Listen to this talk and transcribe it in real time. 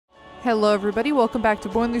Hello everybody, welcome back to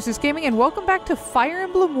Born Losers Gaming and welcome back to Fire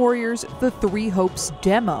Emblem Warriors The Three Hopes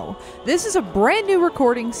demo. This is a brand new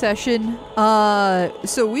recording session,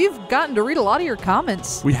 so we've gotten to read a lot of your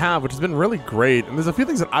comments. We have, which has been really great, and there's a few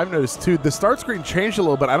things that I've noticed too. The start screen changed a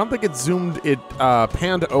little bit. I don't think it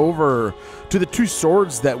panned over to the two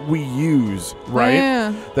swords that we use, right?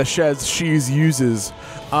 Yeah. That She's uses.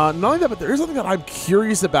 Not only that, but there is something that I'm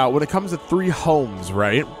curious about when it comes to three homes,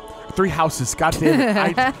 right? Three houses, goddamn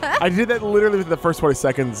it. I did that literally within the first 20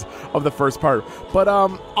 seconds of the first part. But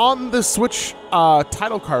on the Switch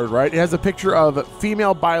title card, right, it has a picture of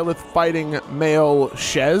female Byleth fighting male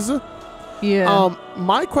Shez. Yeah.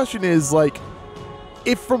 My question is, like,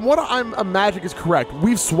 if from what I'm imagining is correct,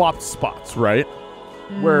 we've swapped spots, right?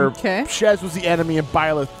 Where Shez was the enemy and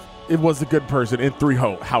Byleth it was the good person in three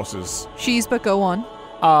houses. But go on.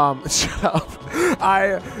 Shut up.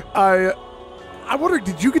 I wonder,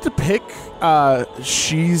 did you get to pick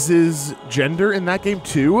She's gender in that game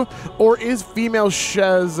too? Or is female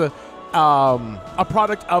Shez a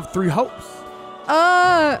product of Three Hopes?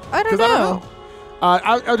 I don't know.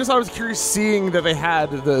 I was curious seeing that they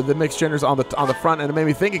had the mixed genders on the front, and it made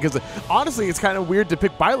me think, because honestly it's kind of weird to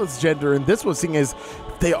pick Byleth's gender in this one, seeing as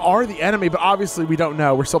they are the enemy, but obviously we don't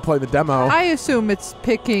know. We're still playing the demo. I assume it's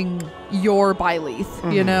picking your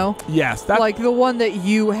Byleth, you know? Yes. Like the one that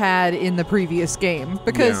you had in the previous game.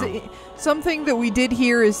 Because something that we did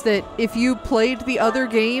hear is that if you played the other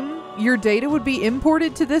game, your data would be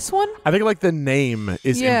imported to this one? I think like the name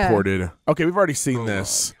is imported. Okay, we've already seen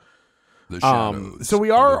this. So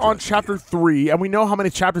we are on chapter 3, and we know how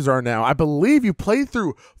many chapters are now. I believe you played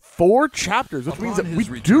through 4 chapters, which means that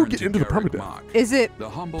we do get into the permadeath. Is it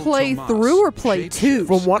play through or play 2?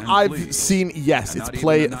 From what I've seen, yes, it's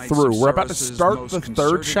play through. We're about to start the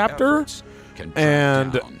 3rd chapter,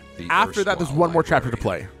 and after that, there's one more chapter to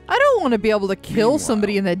play. I don't want to be able to kill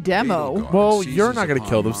somebody in the demo. Well, you're not going to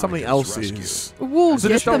kill them. Somebody else is. We'll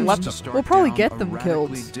get them. We'll probably get them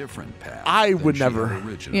killed. I would never.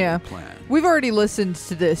 Yeah. We've already listened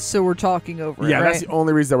to this, so we're talking over it, Yeah, right? that's the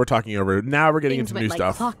only reason that we're talking over it. Now we're getting into new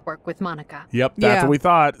stuff. Clockwork with Monica. Yep, that's what we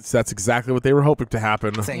thought. So that's exactly what they were hoping to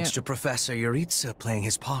happen. Thanks to Professor Yuritsa playing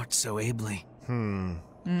his part so ably.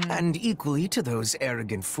 And equally to those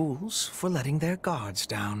arrogant fools for letting their guards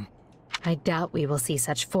down. I doubt we will see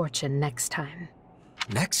such fortune next time.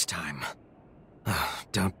 Next time?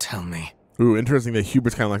 Don't tell me. Ooh, interesting that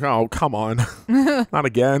Hubert's kind of like, oh, come on. Not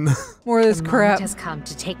again. More of this the crap. moment has come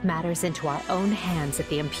to take matters into our own hands at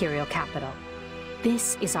the Imperial capital.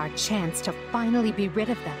 This is our chance to finally be rid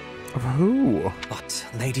of them. Of who? But,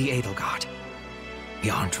 Lady Edelgard, we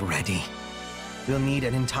aren't ready. We'll need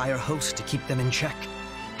an entire host to keep them in check.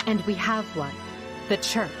 And we have one. The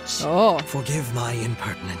Church. Oh. Forgive my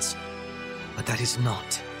impertinence, but that is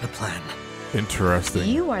not the plan. Interesting.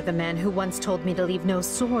 You are the man who once told me to leave no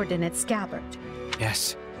sword in its scabbard.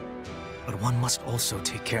 Yes, but one must also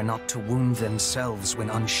take care not to wound themselves when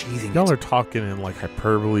unsheathing Y'all it. are talking in like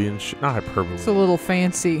hyperbole and shit. Not hyperbole. It's a little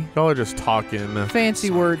fancy. Y'all are just talking. Fancy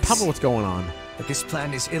words. Tell me what's going on. But this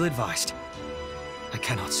plan is ill-advised. I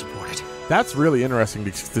cannot support it. That's really interesting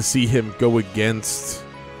to see him go against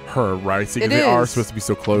her, right? Because they are supposed to be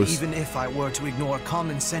so close. Even if I were to ignore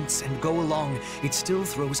common sense and go along, it still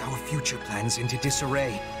throws our future plans into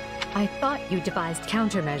disarray. I thought you devised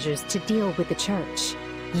countermeasures to deal with the Church.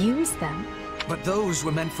 Use them. But those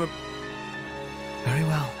were meant for... Very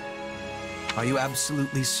well. Are you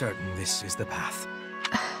absolutely certain this is the path?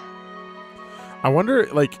 I wonder,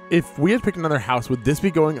 like, if we had picked another house, would this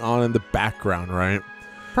be going on in the background, right?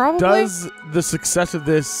 Probably. Does the success of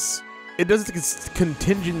this... Does its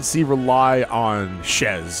contingency rely on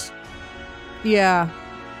Shez? Yeah.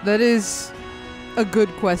 That is a good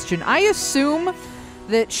question. I assume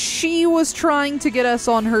that she was trying to get us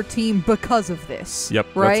on her team because of this.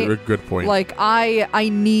 Yep, right? That's a good point. Like, I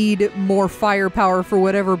need more firepower for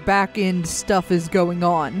whatever back-end stuff is going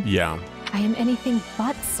on. Yeah. I am anything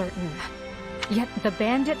but certain. Yet the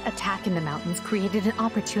bandit attack in the mountains created an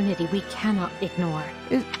opportunity we cannot ignore.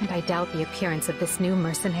 And I doubt the appearance of this new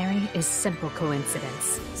mercenary is simple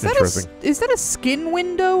coincidence. Is that a skin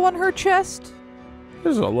window on her chest?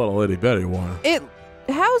 There's a little itty-bitty one.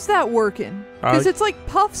 How's that working? Because it's like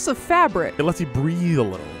puffs of fabric. It lets you breathe a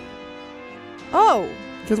little. Oh.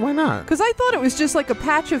 Because why not? Because I thought it was just like a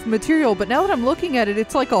patch of material, but now that I'm looking at it,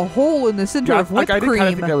 it's like a hole in the center of whipped cream. I did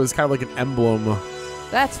kind of think that was kind of like an emblem.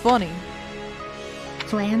 That's funny.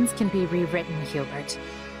 Plans can be rewritten, Hubert.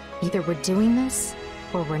 Either we're doing this,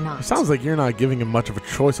 or we're not. It sounds like you're not giving him much of a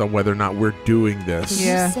choice on whether or not we're doing this. Will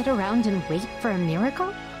you sit around and wait for a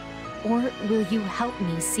miracle? Or will you help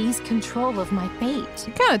me seize control of my fate?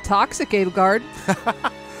 You're kind of toxic, Edelgard.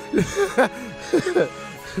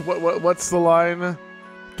 What's the line?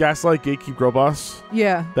 Gaslight, gatekeep, girl boss.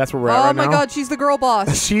 Yeah. That's where we're at right now. Oh my god, she's the girl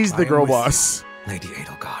boss. She's the girl boss. Lady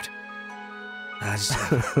Edelgard. As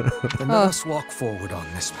then let us walk forward on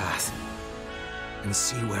this path and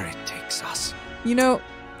see where it takes us. You know,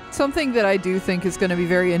 something that I do think is going to be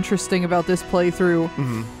very interesting about this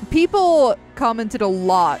playthrough, people commented a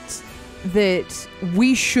lot that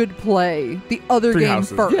we should play the other Three game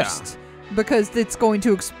Houses, first because it's going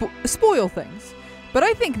to spoil things. But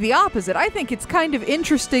I think the opposite. I think it's kind of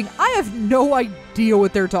interesting. I have no idea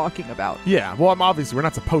what they're talking about. Yeah, well, obviously we're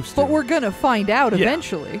not supposed to. But we're going to find out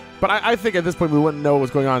eventually. But I think at this point we wouldn't know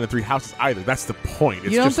what's going on in the Three Houses either. That's the point.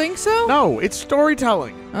 It's you don't think so? No, it's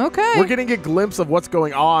storytelling. Okay. We're getting a glimpse of what's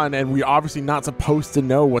going on, and we're obviously not supposed to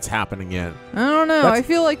know what's happening yet. I don't know. I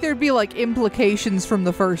feel like there'd be like implications from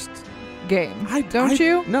the first game. Don't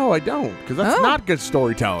you? No, I don't, because that's not good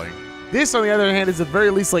storytelling. This, on the other hand, is at the very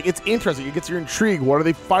least, like, it's interesting. It gets your intrigue. What are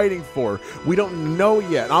they fighting for? We don't know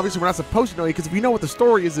yet. And obviously, we're not supposed to know yet, because if we know what the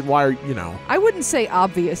story is, then why are, you know. I wouldn't say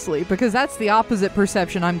obviously, because that's the opposite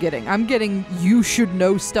perception I'm getting. I'm getting you should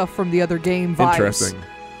know stuff from the other game vibes. Interesting.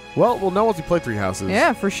 Well, we'll know once we play Three Houses.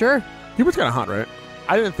 Yeah, for sure. Hubert's kind of hot, right?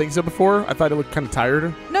 I didn't think so before. I thought it looked kind of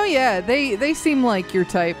tired. No, yeah, they seem like your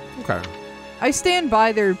type. Okay. I stand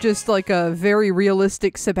by. They're just like a very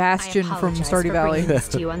realistic Sebastian from Stardew Valley. I apologize for bringing this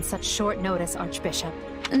to you on such short notice, Archbishop.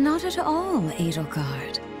 Not at all,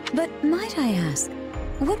 Edelgard. But might I ask,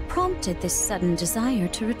 what prompted this sudden desire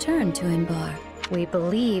to return to Inbar? We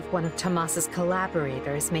believe one of Tomas's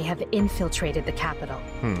collaborators may have infiltrated the capital.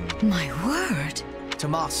 My word!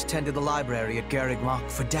 Tomas tended the library at Garreg Mach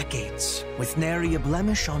for decades, with nary a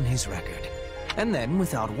blemish on his record. And then,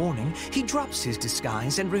 without warning, he drops his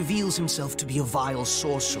disguise and reveals himself to be a vile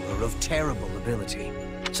sorcerer of terrible ability.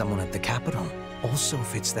 Someone at the capital also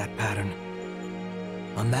fits that pattern.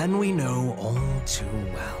 A man we know all too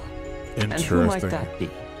well. Interesting. And who might that be?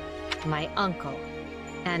 My uncle,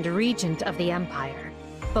 and regent of the Empire,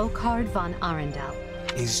 Volkard von Arundel.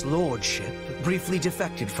 His lordship briefly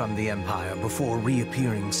defected from the Empire before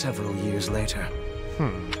reappearing several years later.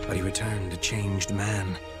 But he returned a changed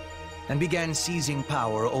man, and began seizing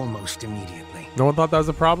power almost immediately. No one thought that was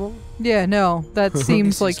a problem? Yeah, no, that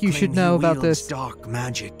seems like you should know about this. Dark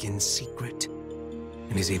magic in secret,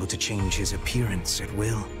 and is able to change his appearance at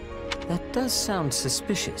will. That does sound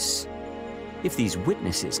suspicious, if these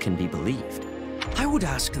witnesses can be believed. I would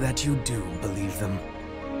ask that you do believe them,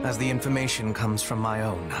 as the information comes from my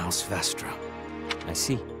own House Vestra. I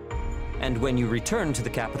see. And when you return to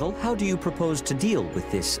the capital, how do you propose to deal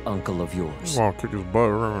with this uncle of yours? Well, kick his butt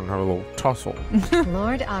around and have a little tussle.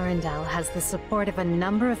 Lord Arundel has the support of a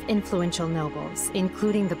number of influential nobles,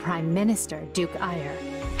 including the Prime Minister, Duke Eyre.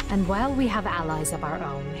 And while we have allies of our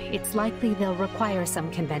own, it's likely they'll require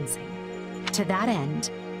some convincing. To that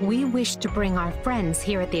end, we wish to bring our friends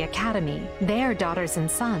here at the Academy, their daughters and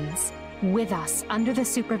sons, with us under the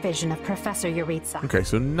supervision of Professor Yuritsa. Okay,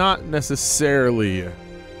 so not necessarily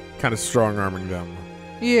kind of strong-arming them.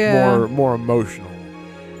 Yeah. More emotional.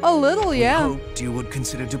 A little, yeah. We hoped you would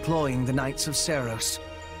consider deploying the Knights of Seros,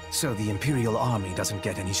 so the Imperial Army doesn't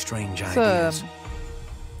get any strange ideas.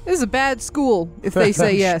 This is a bad school if they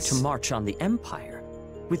say yes. To march on the Empire?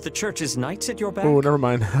 With the Church's knights at your back? Oh, never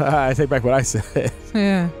mind. I take back what I said.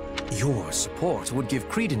 Yeah. Your support would give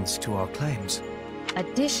credence to our claims.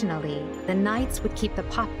 Additionally, the Knights would keep the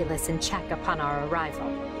populace in check upon our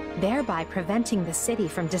arrival, thereby preventing the city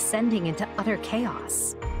from descending into utter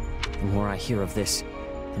chaos. The more I hear of this,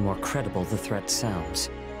 the more credible the threat sounds.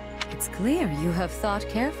 It's clear you have thought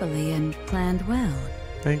carefully and planned well.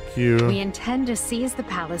 Thank you. We intend to seize the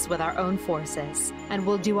palace with our own forces, and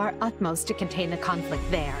will do our utmost to contain the conflict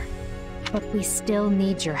there. But we still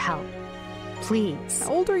need your help. Please.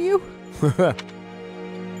 How old are you?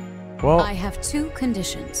 Well, I have two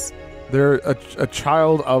conditions. they're a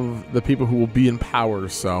child of the people who will be in power,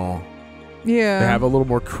 so Yeah. they have a little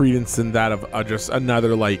more credence than that of just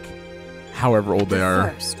another, like, however old they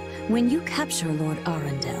are. First, when you capture Lord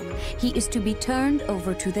Arundel, he is to be turned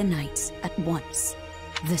over to the Knights at once.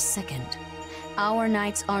 The second, our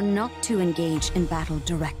Knights are not to engage in battle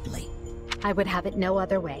directly. I would have it no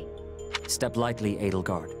other way. Step lightly,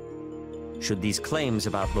 Edelgard. Should these claims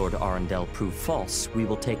about Lord Arundel prove false, we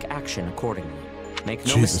will take action accordingly. Make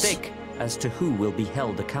no Jesus. mistake as to who will be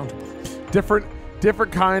held accountable.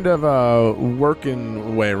 Different kind of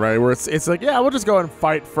working way, right? Where it's like, yeah, we'll just go and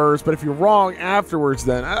fight first, but if you're wrong afterwards,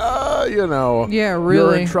 then you know, Yeah, you're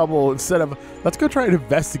really. in trouble. Instead of let's go try and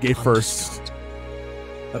investigate first. Understood.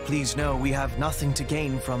 But please know we have nothing to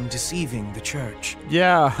gain from deceiving the church.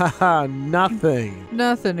 Yeah, haha, nothing.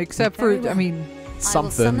 Nothing except for, Very well. I mean, I will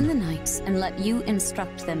summon the something. knights and let you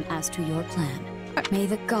instruct them as to your plan. May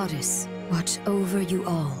the goddess watch over you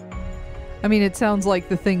all. I mean, it sounds like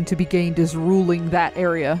the thing to be gained is ruling that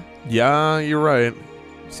area. Yeah, you're right.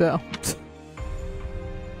 So,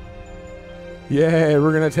 Yay,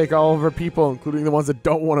 we're going to take all of our people, including the ones that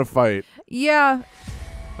don't want to fight. yeah.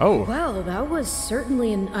 Oh, Well, that was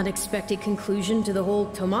certainly an unexpected conclusion to the whole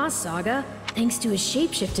Tomas saga. Thanks to his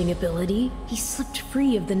shapeshifting ability, he slipped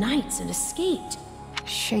free of the knights and escaped.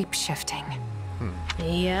 Shape-shifting.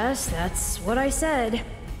 Yes, that's what I said.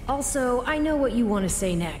 Also, I know what you want to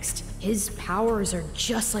say next. His powers are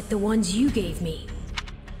just like the ones you gave me.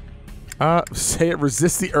 say it,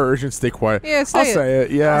 resist the urge and stay quiet. Yeah, say I'll it. say it,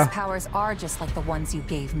 His yeah. powers are just like the ones you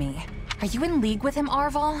gave me. Are you in league with him,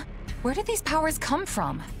 Arval? Where did these powers come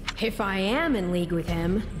from? If I am in league with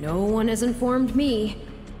him, no one has informed me.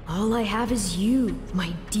 All I have is you,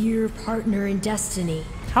 my dear partner in destiny.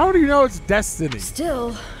 How do you know it's destiny?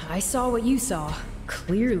 Still, I saw what you saw.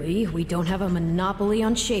 Clearly, we don't have a monopoly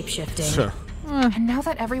on shapeshifting. Sure. And now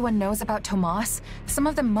that everyone knows about Tomas, some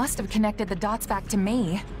of them must have connected the dots back to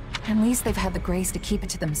me. At least they've had the grace to keep it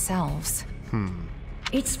to themselves.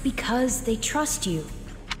 It's because they trust you.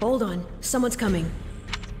 Hold on, someone's coming.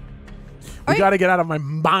 We got to get out of my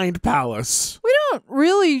mind palace. We don't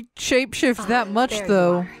really shapeshift that much, there you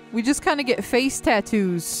though. are. We just kind of get face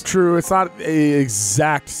tattoos, True, it's not a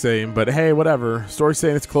exact same, but hey, whatever. Story's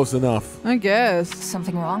saying it's close enough. I guess.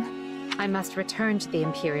 Something wrong? I must return to the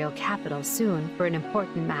Imperial capital soon for an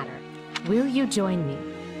important matter. Will you join me?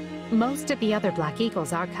 Most of the other Black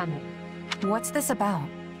Eagles are coming. What's this about?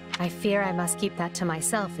 I fear I must keep that to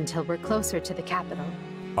myself until we're closer to the capital.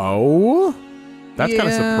 Oh? That's kind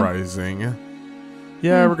of Yeah. surprising.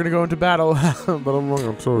 Yeah, we're going to go into battle, but I'm not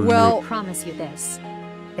going to tell you. Well, I promise you this.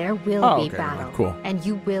 There will Oh, be okay, battle, cool. and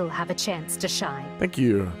you will have a chance to shine. Thank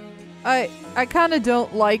you. I kind of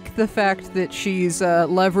don't like the fact that she's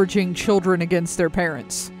leveraging children against their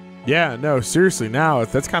parents. Yeah, no, seriously, now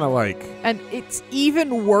that's kind of like... And it's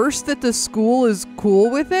even worse that the school is cool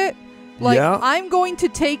with it. Like, Yeah. I'm going to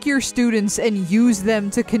take your students and use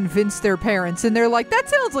them to convince their parents. And they're like, that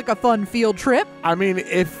sounds like a fun field trip. I mean,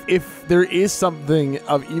 if there is something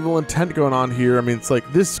of evil intent going on here, I mean, it's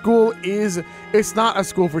like this school it's not a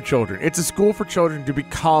school for children. It's a school for children to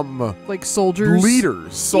become Like soldiers.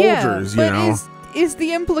 leaders, soldiers, yeah, you know. Is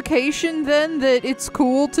the implication then that it's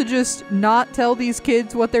cool to just not tell these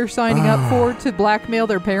kids what they're signing up for to blackmail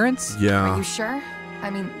their parents? Are Yeah. you sure? I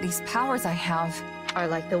mean, these powers I have... Are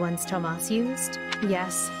like the ones Tomas used?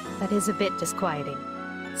 Yes, that is a bit disquieting.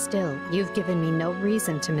 Still, you've given me no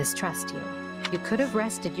reason to mistrust you. You could have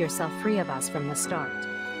wrested yourself free of us from the start,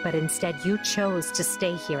 but instead you chose to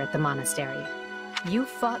stay here at the monastery. You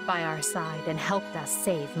fought by our side and helped us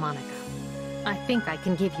save Monica. I think I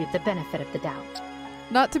can give you the benefit of the doubt.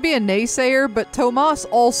 Not to be a naysayer, but Tomas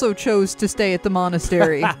also chose to stay at the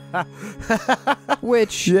monastery.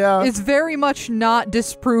 Which Yeah. is very much not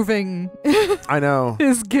disproving I know.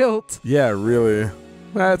 his guilt. Yeah, really.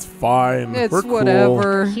 That's fine. It's We're cool.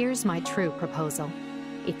 whatever. Here's my true proposal.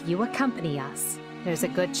 If you accompany us, there's a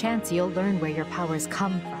good chance you'll learn where your powers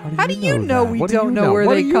come from. How do you know that? we What do don't you know where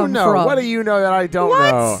What they do you come know? from? What do you know that I don't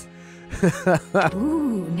What? know?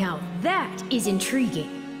 Ooh, now that is intriguing.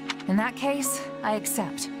 In that case, I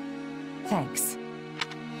accept. Thanks.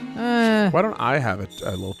 Why don't I have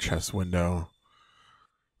a little chest window?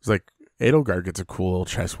 It's like Edelgard gets a cool little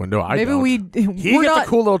chest window. I maybe don't. He we're gets not, a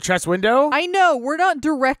cool little chest window. I know, we're not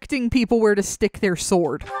directing people where to stick their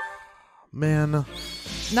sword. Man,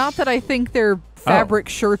 Not that I think their fabric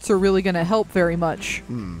shirts are really going to help very much.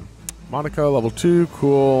 Monica level 2,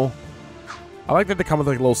 cool. I like that they come with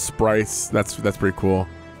like little sprites. That's pretty cool.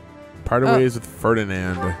 Parted ways with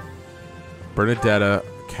Ferdinand, Bernadetta,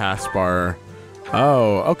 Caspar.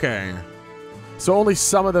 Oh, okay. So only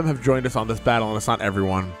some of them have joined us on this battle, and it's not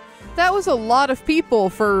everyone. That was a lot of people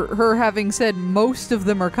for her having said most of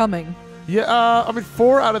them are coming. Yeah, I mean,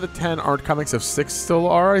 4 out of the 10 aren't coming, so 6 still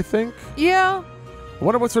are, I think. Yeah. I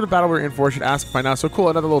wonder what sort of battle we're in for. I should ask, find out. So cool,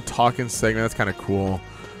 another little talking segment. That's kind of cool.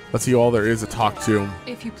 Let's see all there is to talk to.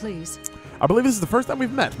 If you please. I believe this is the first time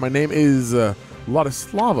we've met. My name is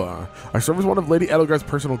Ladislava. I serve as one of Lady Edelgard's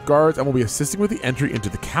personal guards and will be assisting with the entry into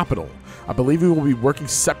the capital. I believe we will be working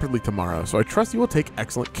separately tomorrow, so I trust you will take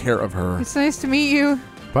excellent care of her. It's nice to meet you.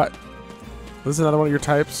 But this is another one of your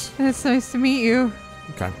types. It's nice to meet you.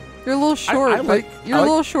 Okay. You're a little short, I a like-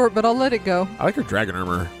 little short, but I'll let it go. I like her dragon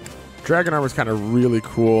armor. Dragon armor is kind of really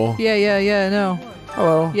cool. Yeah, no.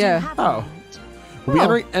 Hello. Yeah. Oh. We'll be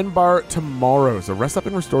entering Enbar tomorrow, so rest up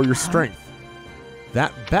and restore your strength.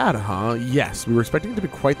 That bad, huh? Yes, we were expecting it to be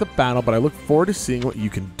quite the battle, but I look forward to seeing what you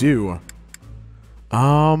can do.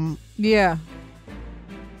 Yeah.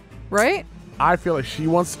 Right? I feel like she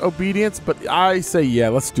wants obedience, but I say, yeah,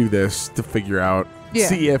 let's do this to figure out. Yeah.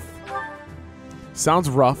 See if... Sounds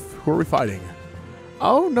rough. Who are we fighting?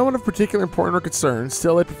 Oh, no one of particular importance or concern.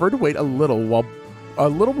 Still, I prefer to wait a little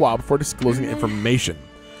while before disclosing information.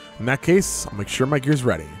 In that case, I'll make sure my gear's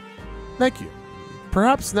ready. Thank you.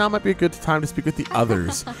 Perhaps now might be a good time to speak with the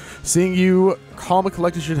others. Seeing you calm and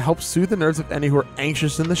collected should help soothe the nerves of any who are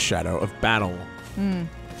anxious in the shadow of battle.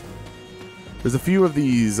 There's a few of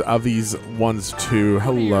these ones too.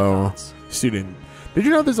 Hello, student. Did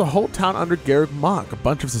you know there's a whole town under Garrick Mach? A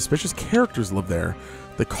bunch of suspicious characters live there.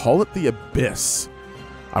 They call it the Abyss.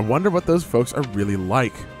 I wonder what those folks are really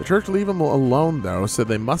like. The church leave them alone though, so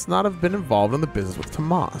they must not have been involved in the business with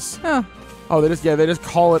Tomas. Huh. Oh, they just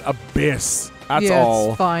call it Abyss. That's all.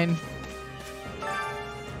 It's fine.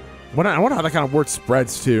 I wonder how that kind of word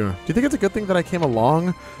spreads too. Do you think it's a good thing that I came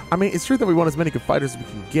along? I mean, it's true that we want as many good fighters as we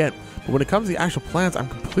can get, but when it comes to the actual plans, I'm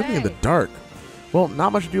completely in the dark. Well,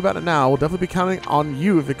 not much to do about it now. We'll definitely be counting on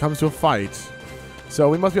you if it comes to a fight. So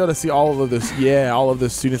we must be able to see all of this. Yeah, all of the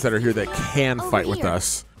students that are here that can fight with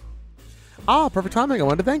us. Ah, perfect timing. I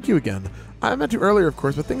wanted to thank you again. I meant to earlier, of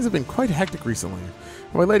course, but things have been quite hectic recently.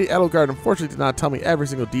 My Lady Edelgard unfortunately did not tell me every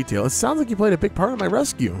single detail. It sounds like you played a big part in my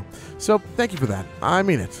rescue. So thank you for that. I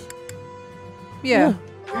mean it. Yeah.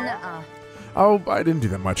 Nuh-uh. Oh, I didn't do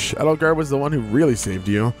that much. Edelgard was the one who really saved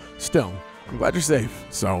you. Still, I'm glad you're safe.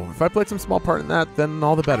 So if I played some small part in that, then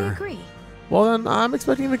all the better. I agree. Well then, I'm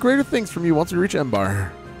expecting the greater things from you once we reach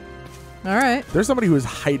Embar. All right. There's somebody who is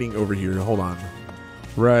hiding over here. Hold on.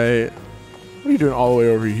 Right. What are you doing all the way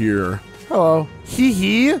over here? Hello. Hee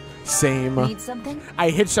hee. Same. Need something? I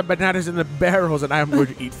hid some bananas in the barrels and I am going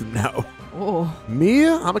to eat them now. Oh. Me?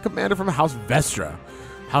 I'm a commander from House Vestra.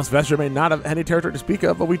 House Vestra may not have any territory to speak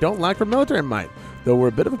of, but we don't lack for military might. Though we're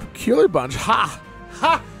a bit of a peculiar bunch. Ha!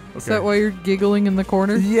 Ha! Okay. Is that why you're giggling in the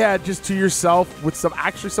corner? Yeah, just to yourself with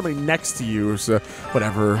somebody next to you. So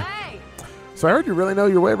whatever. Hey! So I heard you really know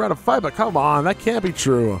your way around a fight, but come on, that can't be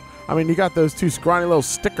true. I mean, you got those two scrawny little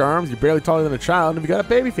stick arms. You're barely taller than a child, and you got a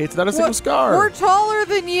baby face without a single scar. We're taller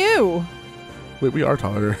than you. Wait, we are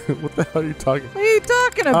taller. What the hell are you talking? What are you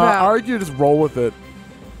talking about? Argue, just roll with it.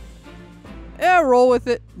 Yeah, roll with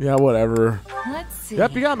it. Yeah, whatever. Let's see.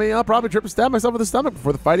 Yep, you got me. I'll probably trip and stab myself in the stomach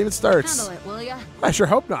before the fight even starts. Handle it, will ya? I sure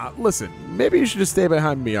hope not. Listen, maybe you should just stay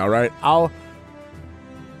behind me, all right? Are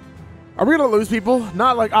we going to lose people?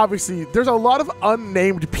 Not like, obviously, there's a lot of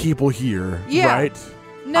unnamed people here, right?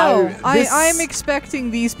 No, I'm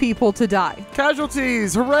expecting these people to die.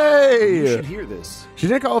 Casualties, hooray! You should hear this. She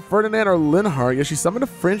didn't call Ferdinand or Linhart, yet she summoned a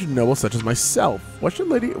fringe noble such as myself. What could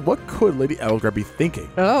Lady Edelgard be thinking?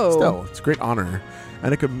 Oh. Still, it's a great honor.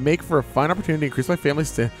 And it could make for a fine opportunity to increase my family's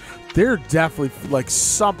stay. There definitely, like,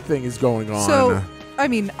 something is going on. So, I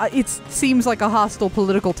mean, it seems like a hostile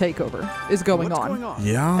political takeover is going on.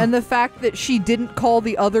 Yeah. And the fact that she didn't call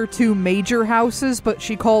the other two major houses, but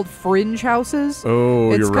she called fringe houses. Oh,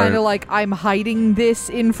 it's you're right. kind of like I'm hiding this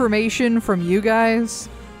information from you guys.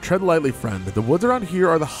 Tread lightly, friend. The woods around here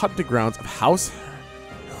are the hunting grounds of House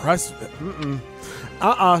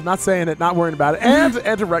not saying it, not worrying about it. And to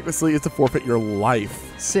enter recklessly is to forfeit your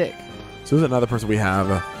life. Sick. So there's another person we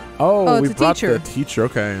have. Oh, we it's a brought teacher. the teacher.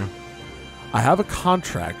 Okay. I have a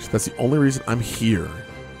contract. That's the only reason I'm here.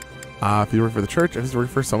 If you work for the church, if he's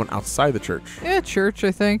working for someone outside the church. Yeah, church,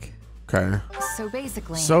 I think. Okay. So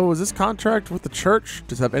basically... So is this contract with the church?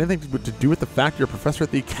 Does it have anything to do with the fact you're a professor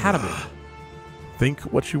at the academy? Think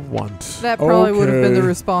what you want. That probably would have been the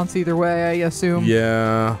response either way, I assume.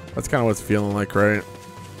 Yeah, that's kind of what it's feeling like, right?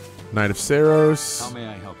 Knight of Saros. How may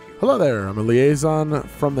I help you? Hello there. I'm a liaison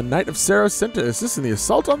from the Knight of Saros sent to assist in the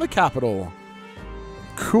assault on the capital.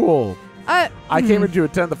 Cool. I came in to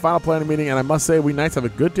attend the final planning meeting, and I must say we knights have a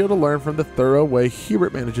good deal to learn from the thorough way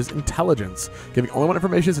Hubert manages intelligence. Giving only what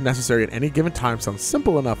information is necessary at any given time sounds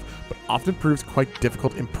simple enough, but often proves quite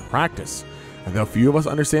difficult in practice. And though few of us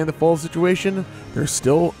understand the full situation, there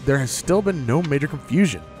has still been no major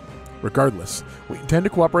confusion. Regardless, we intend to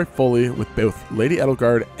cooperate fully with both Lady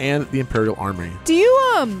Edelgard and the Imperial Army. Do you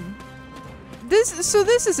this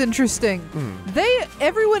is interesting.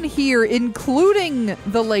 Everyone here, including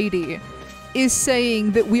the lady, is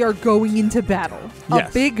saying that we are going into battle. Yes.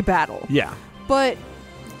 A big battle. Yeah. But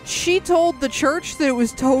she told the church that it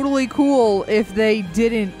was totally cool if they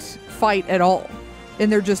didn't fight at all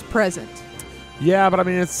and they're just present. Yeah, but I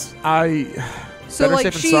mean, So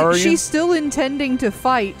like she's still intending to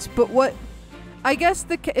fight, but what I guess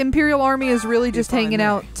the Imperial Army is really just hanging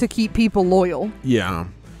out to keep people loyal. Yeah.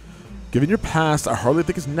 Given your past, I hardly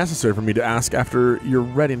think it's necessary for me to ask after your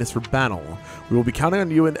readiness for battle. We will be counting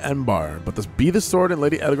on you and Embar, but be the sword in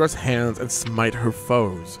Lady Edelgar's hands and smite her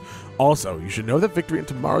foes. Also, you should know that victory in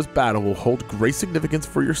tomorrow's battle will hold great significance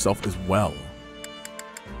for yourself as well.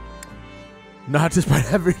 Not despite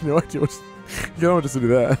having no idea what... You don't want us to do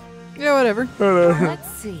that. Yeah, whatever. Let's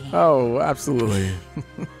see. Oh, absolutely.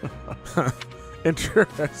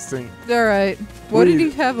 Interesting. All right. What did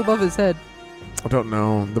he have above his head? I don't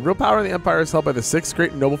know. The real power of the Empire is held by the 6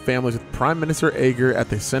 great noble families with Prime Minister Aegir at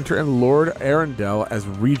the center and Lord Arundel as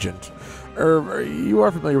regent. You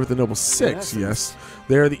are familiar with the Noble Six, yes?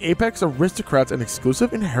 They are the apex aristocrats and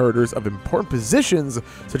exclusive inheritors of important positions,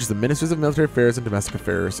 such as the Ministers of Military Affairs and Domestic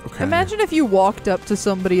Affairs. Okay. Imagine if you walked up to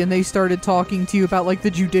somebody and they started talking to you about, like, the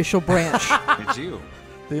judicial branch. It's you.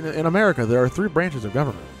 In America, there are 3 branches of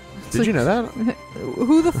government. Did you know that?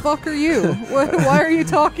 Who the fuck are you? Why are you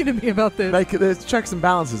talking to me about this? Like, there's checks and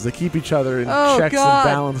balances. They keep each other in checks God.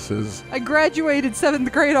 and balances. I graduated 7th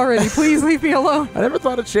grade already. Please leave me alone. I never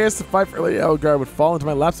thought a chance to fight for Lady Edelgard would fall into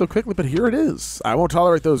my lap so quickly, but here it is. I won't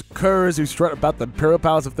tolerate those curs who strut about the Imperial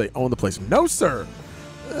Palace if they own the place. No, sir.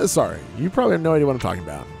 Sorry, you probably have no idea what I'm talking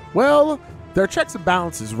about. Well, there are checks and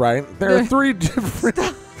balances, right? There are 3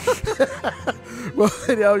 different... Well,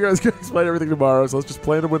 Lady Edelgard is going to explain everything tomorrow, so let's just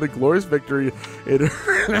plan to win a glorious victory.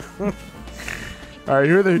 All right,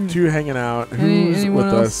 here are the 2 hanging out. Who's with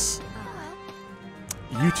us?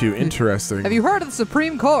 You 2, interesting. Have you heard of the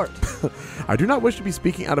Supreme Court? I do not wish to be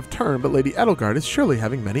speaking out of turn, but Lady Edelgard is surely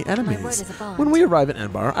having many enemies. When we arrive at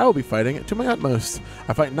Enbar, I will be fighting to my utmost.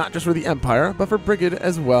 I fight not just for the Empire, but for Brigid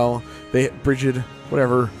as well. They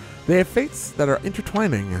have fates that are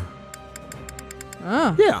intertwining.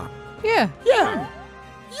 Oh. Yeah. Yeah. Yeah.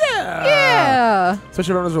 Yeah. Yeah.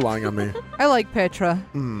 Especially everyone's relying on me. I like Petra.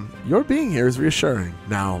 Your being here is reassuring.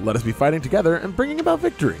 Now, let us be fighting together and bringing about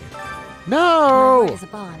victory. No! My word is a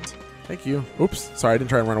bond. Thank you. Oops. Sorry, I didn't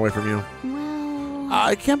try and run away from you. Well...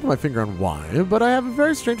 I can't put my finger on why, but I have a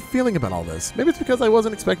very strange feeling about all this. Maybe it's because I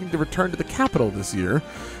wasn't expecting to return to the capital this year.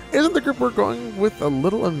 Isn't the group we're going with a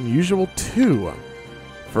little unusual, too?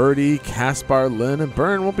 Ferdy, Caspar, Lynn, and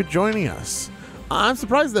Byrne won't be joining us. I'm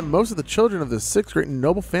surprised that most of the children of the 6 great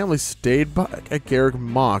noble families stayed back at Garreg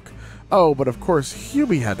Mach. Oh, but of course,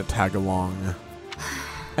 Hubie had to tag along.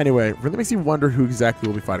 Anyway, really makes you wonder who exactly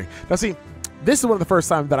will be fighting. Now see, this is one of the first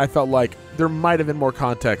times that I felt like there might have been more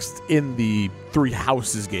context in the 3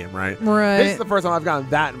 Houses game, right? Right. This is the first time I've gotten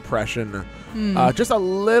that impression. Just a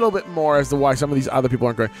little bit more as to why some of these other people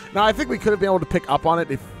aren't going. Now, I think we could have been able to pick up on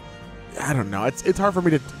it if... I don't know. It's hard for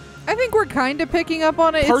me to... I think we're kind of picking up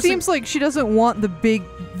on it. It seems like she doesn't want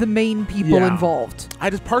the main people involved.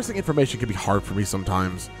 Parsing information can be hard for me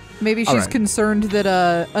sometimes. Maybe she's concerned that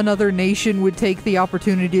another nation would take the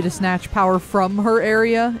opportunity to snatch power from her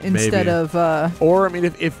area instead of. Or I mean,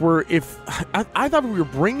 I thought we were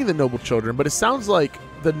bringing the noble children, but it sounds like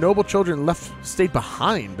the noble children stayed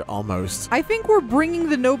behind almost. I think we're bringing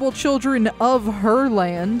the noble children of her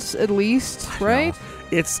lands, at least, right?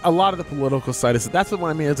 It's a lot of the political side. That's what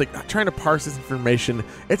I mean. It's like trying to parse this information.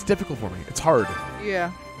 It's difficult for me. It's hard.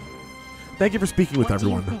 Yeah. Thank you for speaking with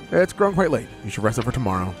everyone. It's grown quite late. You should rest up for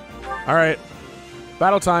tomorrow. All right.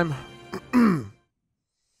 Battle time.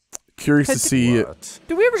 Curious to see.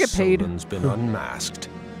 Do we ever get paid? Someone's been unmasked.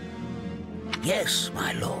 Yes,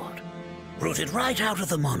 my lord. Rooted right out of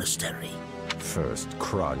the monastery. First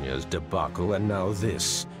Kranya's debacle, and now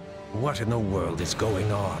this. What in the world is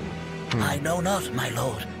going on? I know not, my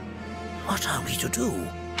lord. What are we to do?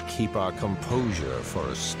 Keep our composure for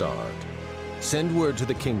a start. Send word to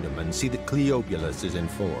the kingdom and see that Cleobulus is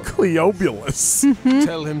informed. Cleobulus?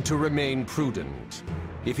 Tell him to remain prudent.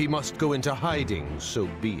 If he must go into hiding, so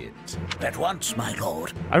be it. At once, my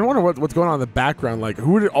lord. I wonder what's going on in the background. Like,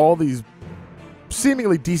 who did all these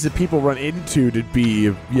seemingly decent people run into to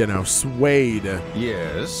be, swayed?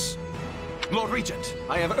 Yes? Lord Regent,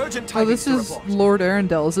 I have urgent tidings. Oh, this is Lord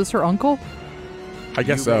Arundel. Is this her uncle? I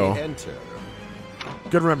guess so. Enter.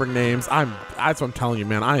 Good remember names. That's what I'm telling you,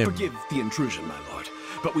 man. I am. Forgive the intrusion, my lord,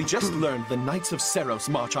 but we just learned the Knights of Seros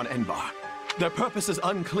march on Enbar. Their purpose is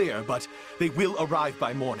unclear, but they will arrive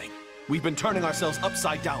by morning. We've been turning ourselves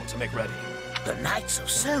upside down to make ready. The Knights of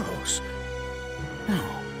Seros? No.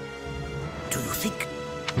 Do you think?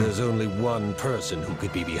 There's only one person who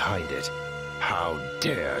could be behind it. How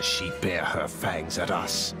dare she bare her fangs at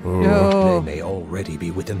us? No. They may already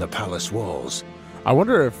be within the palace walls. I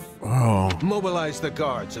wonder if... Mobilize the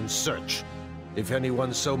guards and search. If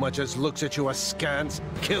anyone so much as looks at you askance,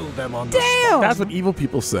 kill them on the spot. That's what evil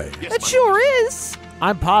people say. Yes, that sure is.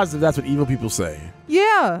 I'm positive that's what evil people say.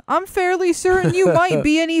 Yeah, I'm fairly certain you might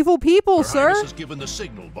be an evil people, Her sir. Highness has given the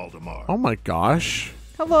signal, Valdemar. Oh my gosh.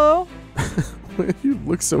 Hello. You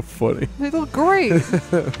look so funny. They look great.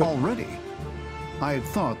 Already? I had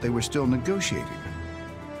thought they were still negotiating.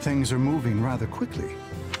 Things are moving rather quickly.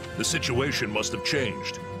 The situation must have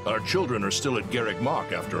changed. Our children are still at Garrick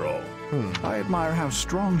Mach, after all. I admire how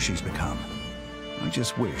strong she's become. I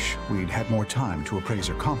just wish we'd had more time to appraise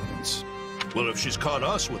her competence. Well, if she's caught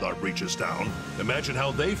us with our breeches down, imagine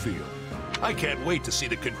how they feel. I can't wait to see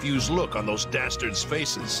the confused look on those dastards'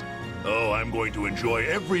 faces. Oh, I'm going to enjoy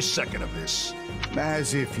every second of this.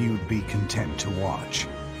 As if you'd be content to watch.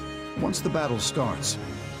 Once the battle starts,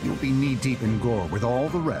 you'll be knee-deep in gore with all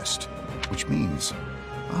the rest, which means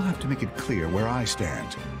I'll have to make it clear where I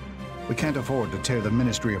stand. We can't afford to tear the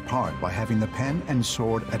Ministry apart by having the pen and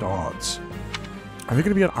sword at odds. Are they going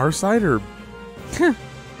to be on our side or?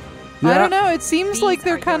 I don't know. It seems These like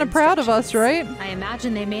they're are your kind of proud of us, right? I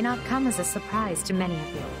imagine they may not come as a surprise to many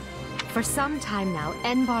of you. For some time now,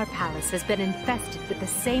 Enbar Palace has been infested with the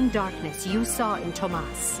same darkness you saw in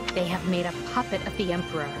Tomas. They have made a puppet of the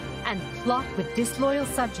Emperor and plot with disloyal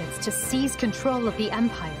subjects to seize control of the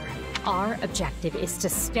Empire. Our objective is to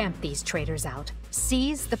stamp these traitors out,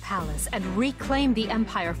 seize the palace, and reclaim the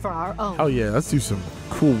Empire for our own. Oh yeah, let's do some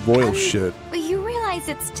cool royal shit. You realize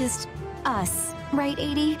it's just us, right,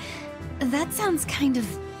 80? That sounds kind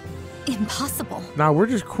of impossible. Nah, we're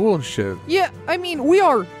just cool and shit. Yeah, I mean,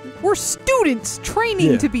 we're students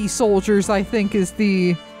training to be soldiers, I think is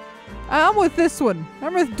the... I'm with this one.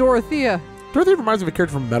 I'm with Dorothea. Dorothea reminds me of a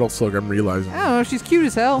character from Metal Slug, I'm realizing. I don't know, she's cute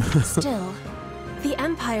as hell. Still, the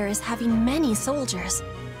Empire is having many soldiers.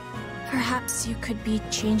 Perhaps you could be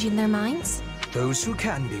changing their minds? Those who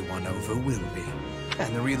can be won over will be.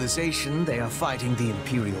 And the realization they are fighting the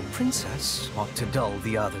Imperial Princess ought to dull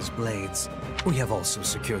the others' blades. We have also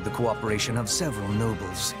secured the cooperation of several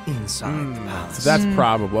nobles inside the palace. So that's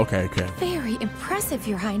probable. Okay. Very impressive,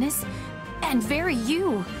 Your Highness. And very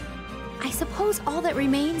you. I suppose all that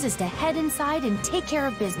remains is to head inside and take care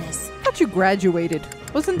of business. I thought you graduated.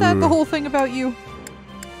 Wasn't that the whole thing about you?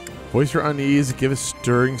 Voice your unease, give a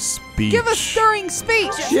stirring speech. Give a stirring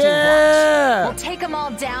speech! Yeah! We'll take them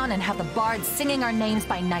all down and have the bards singing our names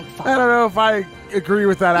by nightfall. I don't know if I agree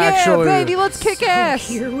with that, actually. Yeah, baby, let's kick ass!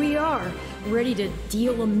 Here we are, ready to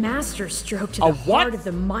deal a master stroke to the heart of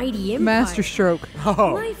the mighty Empire. Master stroke.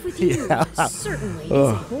 Oh, Life with you certainly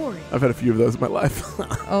isn't boring. I've had a few of those in my life.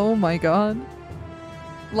 Oh my god.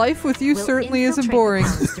 Life with you We'll certainly isn't infiltrate boring. the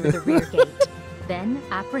palace through the rear gate. Then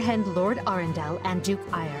apprehend Lord Arundel and Duke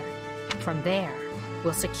Ire. From there,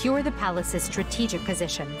 we'll secure the palace's strategic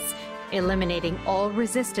positions, eliminating all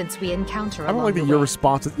resistance we encounter I don't along like the that way. your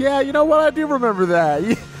response is, yeah, you know what? I do remember that.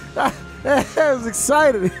 I was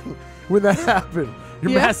excited when that happened.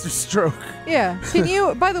 Your master stroke. Yeah. Can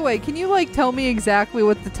you, by the way, can you like tell me exactly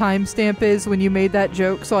what the timestamp is when you made that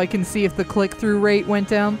joke so I can see if the click-through rate went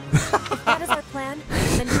down? If that is our plan,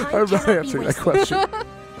 then time I'm not cannot be answering that wasted. question.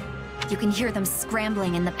 You can hear them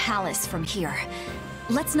scrambling in the palace from here.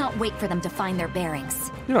 Let's not wait for them to find their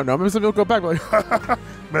bearings. You don't know. Maybe somebody will go back and be like,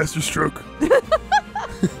 master stroke.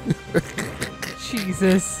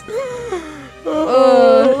 Jesus.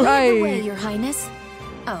 Lead the way, Your Highness.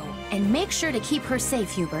 Oh, and make sure to keep her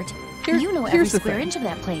safe, Hubert. You know every here's the square thing. inch of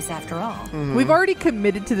that place, after all. We've already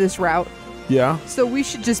committed to this route, Yeah. so we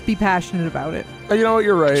should just be passionate about it. You know what?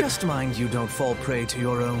 You're right. Just mind you don't fall prey to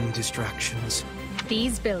your own distractions.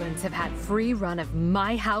 These villains have had free run of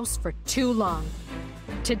my house for too long.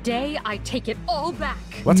 Today, I take it all back.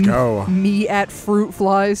 Let's go. Me at fruit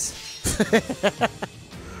flies.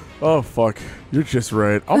 Oh, fuck. You're just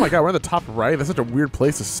right. Oh my god, we're in the top right. That's such a weird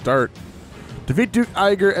place to start. Defeat Duke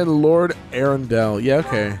Iger and Lord Arundel. Yeah,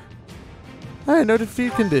 okay. Alright, no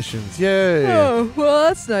defeat conditions. Yay. Oh, well,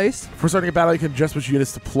 that's nice. For starting a battle, you can adjust which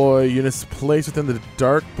units deploy. Units placed within the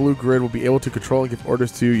dark blue grid will be able to control and give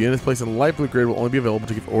orders to. Units placed in the light blue grid will only be available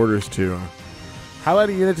to give orders to. Highlight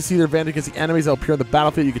a unit to see their advantage against the enemies that will appear on the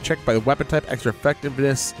battlefield. You can check by the weapon type, extra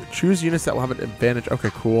effectiveness. Choose units that will have an advantage.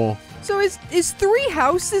 Okay, cool. So is 3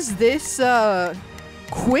 houses this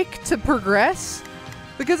quick to progress?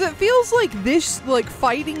 Because it feels like this, like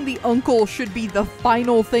fighting the uncle should be the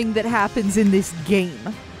final thing that happens in this game.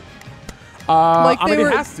 I mean,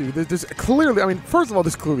 it has to. There's clearly, I mean, first of all,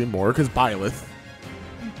 there's clearly more because Byleth.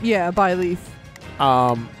 Yeah, Byleaf.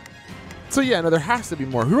 So yeah, no, there has to be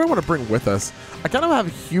more. Who do I want to bring with us? I kind of have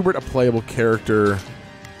Hubert, a playable character.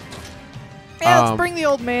 Yeah, let's bring the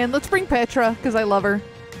old man. Let's bring Petra, because I love her.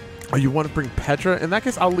 Oh, you want to bring Petra? In that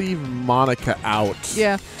case, I'll leave Monica out.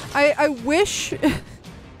 Yeah. I wish...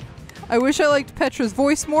 I wish I liked Petra's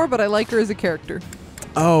voice more, but I like her as a character.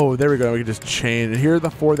 Oh, there we go. We can just chain. And here are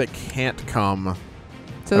the 4 that can't come.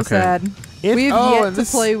 So sad. We have yet to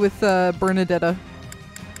play with Bernadetta.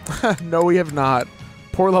 No, we have not.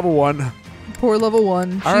 Poor level 1. Poor level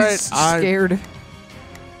 1. She's All right, scared.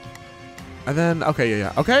 And then, okay,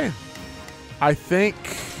 yeah. Okay. I think...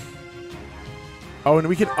 Oh, and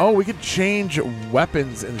we could change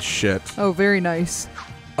weapons and shit. Oh, very nice.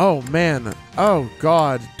 Oh, man. Oh,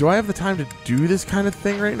 God. Do I have the time to do this kind of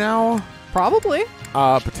thing right now? Probably.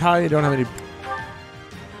 Battalion, don't have any...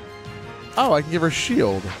 Oh, I can give her a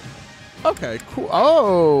shield. Okay, cool.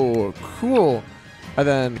 Oh, cool. And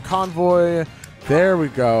then convoy. There we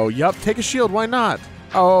go. Yup, take a shield. Why not?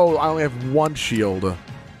 Oh, I only have 1 shield.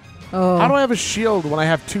 Oh. How do I have a shield when I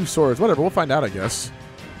have 2 swords? Whatever, we'll find out, I guess.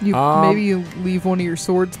 Maybe you leave one of your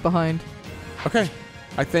swords behind. Okay.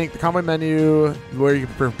 I think the combat menu, where you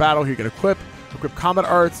can prepare for battle, here you can equip combat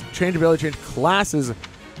arts, change ability, change classes.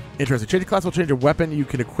 Interesting. Change class will change a weapon you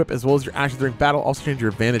can equip as well as your actions during battle. Also change your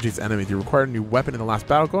advantage against enemies. You require a new weapon in the last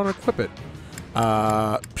battle. Go on and equip it.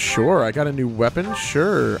 Sure. I got a new weapon.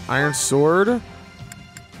 Sure. Iron sword.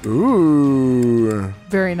 Ooh.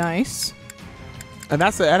 Very nice. And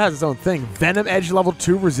that has its own thing. Venom edge level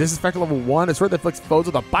 2, resistance factor level 1. A sword that afflicts foes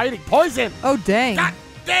with a biting poison. Oh, dang. God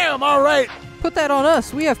damn. All right. Put that on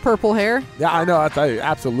us. We have purple hair. Yeah, I know.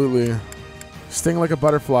 Absolutely. Sting like a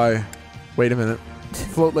butterfly. Wait a minute.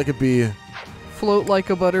 Float like a bee. Float like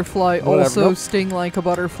a butterfly. Whatever. Also Nope. sting like a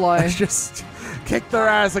butterfly. Just kick their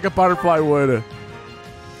ass like a butterfly would.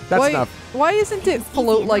 That's enough. Why isn't it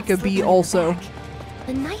float like a bee also?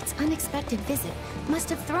 The knight's unexpected visit must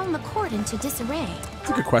have thrown the court into disarray.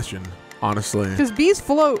 That's a good question, honestly. Because bees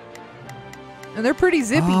float. And they're pretty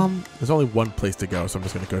zippy. There's only one place to go, so I'm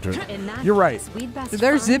just going to go to it. You're right.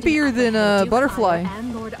 They're zippier than a butterfly.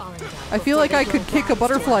 I feel like I could kick a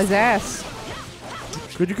butterfly's ass.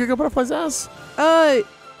 Could you kick a butterfly's ass?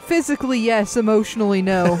 Physically, yes. Emotionally,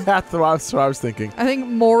 no. That's what I was thinking. I think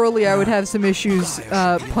morally I would have some issues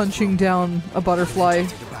punching down a butterfly.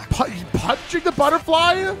 Punching the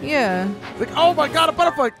butterfly? Yeah. Like, oh my god, a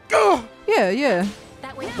butterfly! Ugh! Yeah.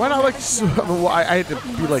 Why not like? I had to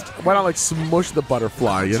be like, why not like smush the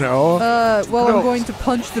butterfly? You know? Well, No. I'm going to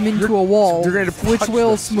punch them into a wall, you're going to which punch will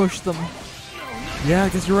them. smush them. Yeah, I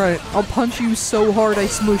guess you're right. I'll punch you so hard I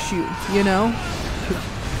smush you. You know?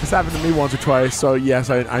 This happened to me once or twice, so yes,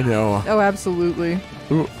 I know. Oh, absolutely.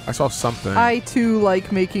 Ooh, I saw something. I too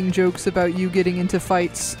like making jokes about you getting into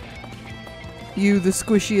fights. You, the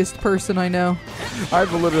squishiest person I know.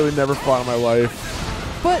 I've literally never fought in my life.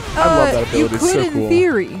 But I love that you ability. could, It's so in cool.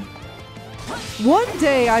 theory. One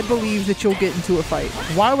day, I believe that you'll get into a fight.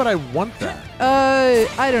 Why would I want that?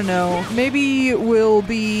 I don't know. Maybe we'll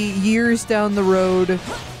be years down the road,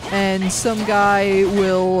 and some guy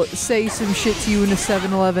will say some shit to you in a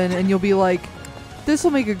 7-Eleven, and you'll be like, "This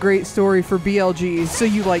will make a great story for BLG." So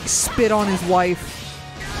you like spit on his wife.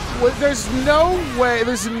 Well, there's no way.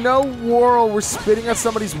 There's no world where spitting on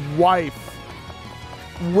somebody's wife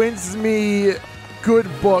wins me good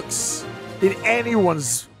books in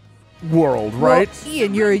anyone's world, right? Well,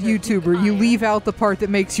 Ian, you're a YouTuber. You leave out the part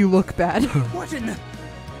that makes you look bad. What in the...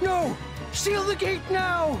 No! Seal the gate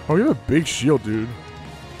now! Oh, you have a big shield, dude.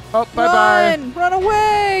 Oh, bye-bye. Run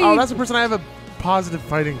away! Oh, that's the person I have a positive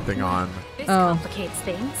fighting thing on. This Oh. complicates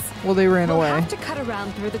things. Well, they ran We'll away. have to cut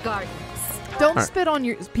around through the gardens. Don't Alright. spit on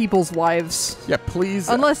your people's wives. Yeah, please.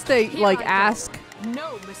 Unless they, Here like, I go. ask,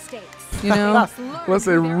 No mistakes. you know? Unless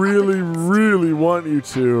they really, really want you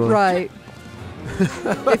to. Right.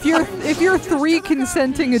 if you're 3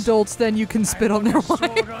 consenting adults, then you can spit on their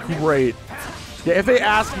wife. Great. Yeah, if they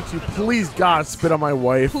ask you to, please, God, spit on my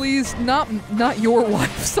wife. Please, not your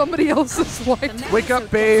wife, somebody else's wife. Wake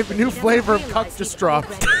up, babe. New flavor of cuck just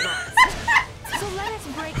dropped. So let us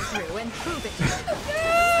break through and prove it to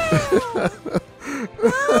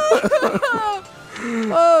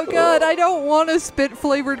Oh God, I don't want a spit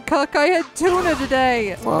flavored cuck. I had tuna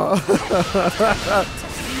today.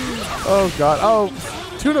 Oh God. Oh,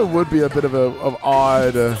 tuna would be a bit of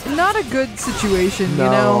odd. Not a good situation, No. you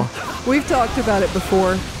know. We've talked about it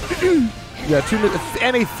before. Yeah, tuna.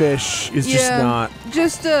 Any fish is just not.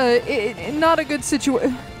 Just not a good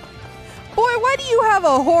situation. Boy, why do you have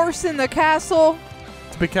a horse in the castle?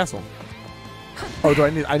 It's a big castle. Oh,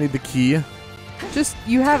 I need the key? Just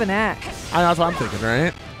you have an axe. That's what I'm thinking,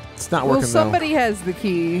 right? It's not Well, working somebody has the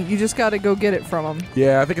key. You just got to go get it from them. though.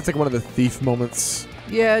 Yeah, I think it's like one of the thief moments.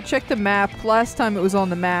 Yeah, check the map. Last time it was on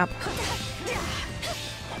the map.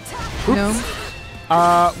 You know?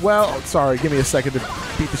 Well, sorry. Give me a second to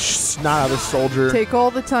beat the snot out of this soldier. Take all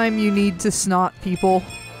the time you need to snot people.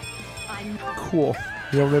 Cool.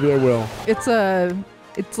 You know, maybe I will. It's a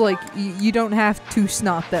It's like you don't have to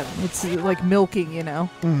snot them. It's like milking, you know.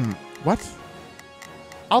 What?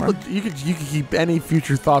 You could keep any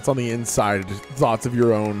future thoughts on the inside, thoughts of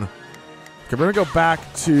your own. Okay, we're gonna go back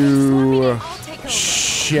to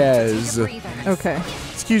Shez. Okay.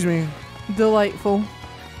 Excuse me. Delightful.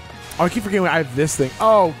 Oh, I keep forgetting I have this thing.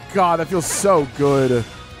 Oh god, that feels so good.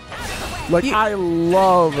 Like I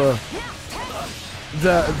love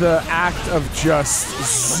the act of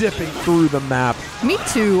just zipping through the map. Me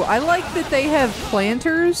too. I like that they have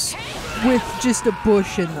planters with just a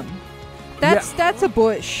bush in them. That's a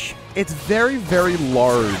bush. It's very, very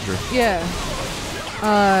large. Yeah.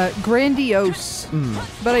 Grandiose.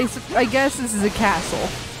 But I guess this is a castle.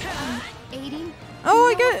 Oh,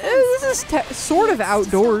 I guess this is sort of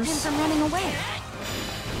outdoors. From running away.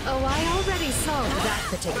 Oh, I already solved that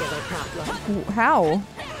particular problem. How?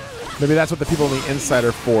 Maybe that's what the people on the inside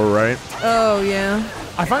are for, right? Oh yeah.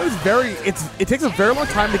 I find it takes a very long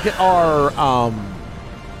time to get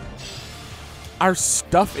our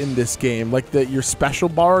stuff in this game, like your special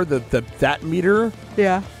bar, that meter.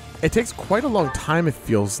 Yeah. It takes quite a long time, it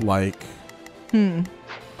feels like.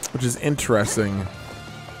 Which is interesting.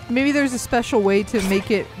 Maybe there's a special way to make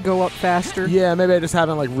it go up faster. Yeah, maybe I just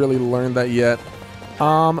haven't like really learned that yet.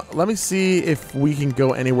 Let me see if we can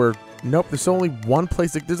go anywhere. Nope, there's only one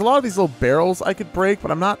place. There's a lot of these little barrels I could break, but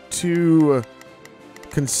I'm not too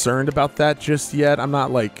concerned about that just yet. I'm not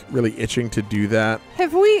like really itching to do that.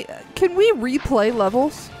 Can we replay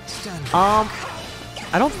levels? I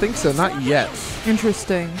don't think so, not yet.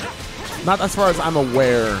 Interesting. Not as far as I'm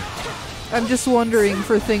aware. I'm just wondering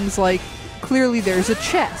for things like, clearly there's a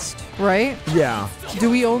chest, right? Yeah. Do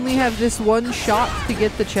we only have this one shot to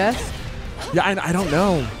get the chest? Yeah, I don't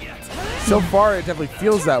know. So far, it definitely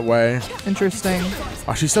feels that way. Interesting.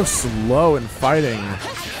 Oh, she's so slow in fighting.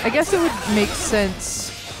 I guess it would make sense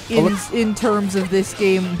in terms of this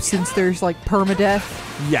game, since there's like permadeath.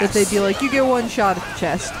 Yes. That they'd be like, you get one shot at the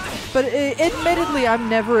chest. But admittedly, I'm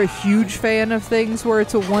never a huge fan of things where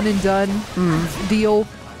it's a one and done deal.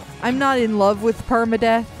 I'm not in love with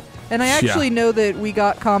permadeath. And I actually know that we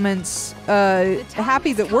got comments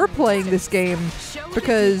happy that we're playing this game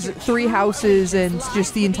because Three Houses and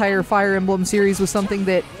just the entire Fire Emblem series was something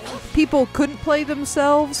that people couldn't play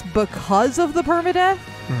themselves because of the permadeath.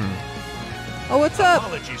 Oh, what's up?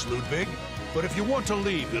 Apologies, Ludwig, but if you want to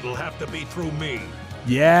leave, it'll have to be through me.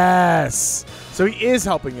 Yes. So he is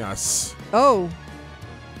helping us. Oh.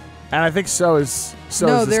 And I think so is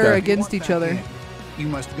no, is this they're guy. against each other. You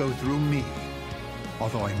must go through me.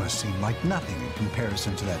 Although I must seem like nothing in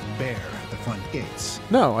comparison to that bear at the front gates.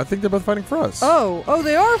 No, I think they're both fighting for us. Oh,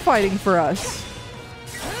 they are fighting for us.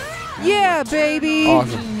 Yeah, baby.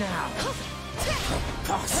 Awesome.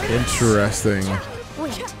 Interesting.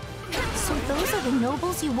 Wait, so those are the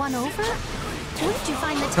nobles you won over? Where did you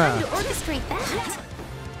find the time to orchestrate that?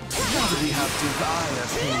 Now that we have Dugaya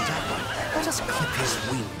cleaned up, let us clip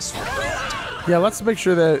his wings for good. Yeah, let's make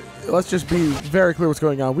sure that, let's just be very clear what's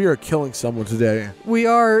going on. We are killing someone today. We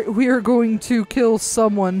are going to kill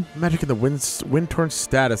someone. Magic in the wind-torn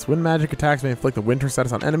status. Wind magic attacks may inflict the wind-torn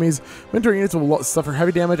status on enemies. Wind-torn units will suffer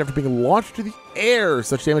heavy damage after being launched to the air.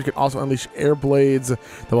 Such damage can also unleash air blades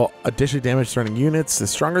that will additionally damage surrounding units. The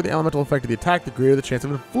stronger the elemental effect of the attack, the greater the chance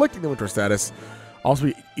of inflicting the wind-torn status. Also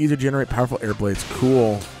be easier to generate powerful air blades.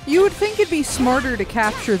 Cool. You would think it'd be smarter to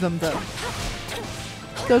capture them, though.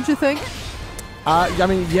 Don't you think? I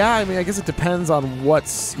mean, I guess it depends on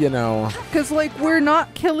what's, Because, like, we're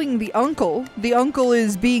not killing the uncle. The uncle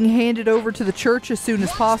is being handed over to the church as soon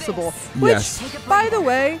as possible. Which, Yes. by the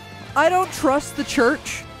way, I don't trust the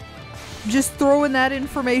church. Just throwing that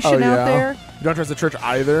information out there. You don't trust the church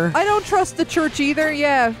either? I don't trust the church either,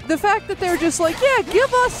 yeah. The fact that they're just like, yeah,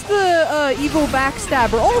 give us the evil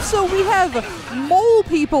backstabber. Also, we have mole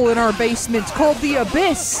people in our basement called the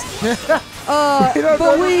Abyss. We don't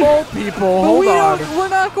know the mole people. Hold on. We're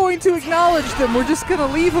not going to acknowledge them. We're just going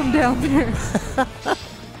to leave them down there.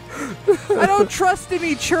 I don't trust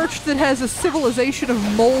any church that has a civilization of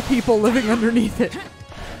mole people living underneath it.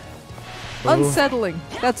 Unsettling.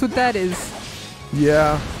 That's what that is.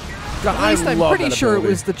 Yeah. God, At least I'm love pretty that sure it ability.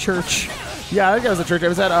 was the church. Yeah, I think it was the church. It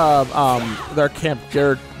was at their camp,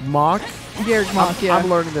 Garrett Mock. Garrett Mock, yeah. I'm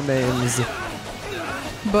learning the names.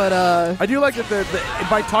 But I do like that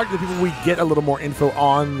by talking to people, we get a little more info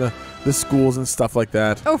on the schools and stuff like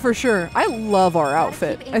that. Oh, for sure. I love our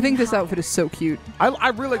outfit. I think this outfit is so cute. I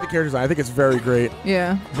really like the character design. I think it's very great.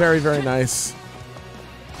 Yeah. Very, very nice.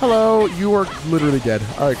 Hello, you are literally dead.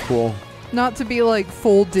 All right, cool. Not to be like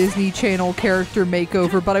full Disney Channel character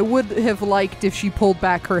makeover, but I would have liked if she pulled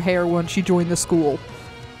back her hair once she joined the school.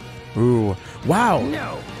 Ooh. Wow.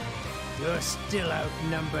 No. You're still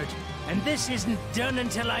outnumbered, and this isn't done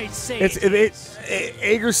until I say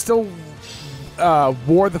Ager still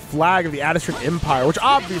wore the flag of the Adastran Empire, which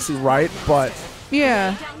obviously right, but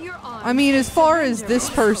yeah. I mean, as far as this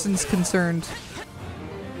person's concerned,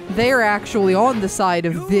 they're actually on the side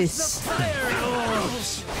of this. I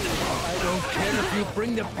don't care if you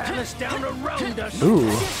bring the palace down around us.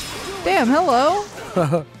 Ooh. Damn, hello.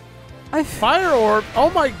 Fire orb.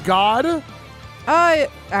 Oh my god. I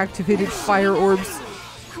activated fire orbs.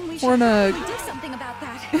 We're in a Do something about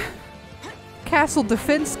that. castle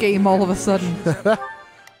defense game all of a sudden.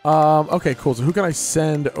 Okay, cool. So who can I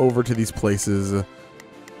send over to these places?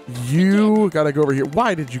 You gotta go over here.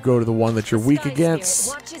 Why did you go to the one that you're weak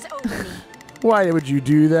against? Why would you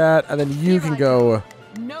do that? And then you can go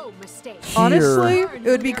here. Honestly, it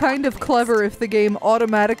would be kind of clever if the game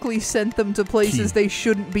automatically sent them to places they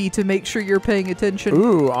shouldn't be to make sure you're paying attention.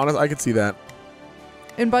 Ooh, honest, I could see that.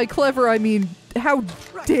 And by clever, I mean, how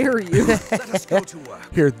dare you?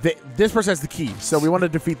 Here, this person has the key, so we want to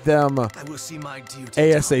defeat them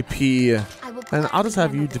ASAP. And I'll just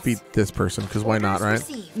have you defeat this person, because why not, right?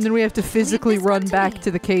 And then we have to physically run back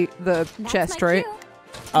to the chest, right?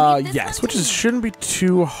 Yes, which shouldn't be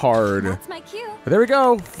too hard. There we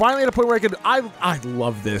go. Finally at a point where I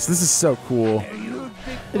love this. This is so cool.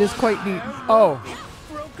 It is quite neat. Oh.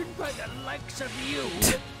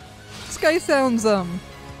 This guy sounds, a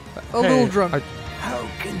little drunk. I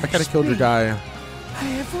kind of killed your guy. I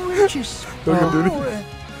have riches. Don't do anything.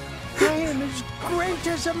 I am as great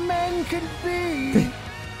as a man can be.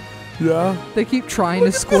 Yeah. They keep trying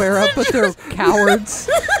to square up, but they're cowards.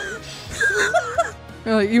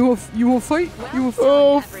 They're like, you will fight. You will fight.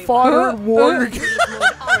 Oh, fire warrior.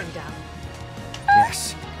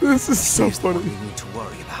 Yes. This is so funny. We need to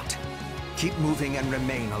worry about. Keep moving and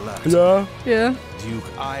remain alert. Yeah. Yeah. Duke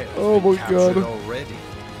Io Oh my god. Already.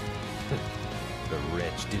 The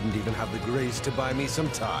wretch didn't even have the grace to buy me some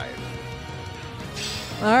time.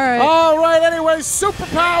 All right. All right. Anyway,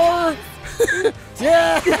 superpower.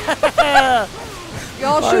 Yeah.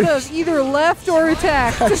 Y'all should have either left or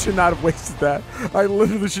attacked. I should not have wasted that. I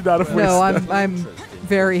literally should not have wasted that. No, I'm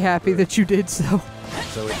very happy that you did so.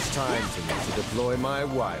 So it's time for me to deploy my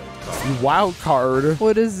wild card. Wild card.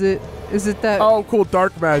 What is it? Is it that? Oh, cool.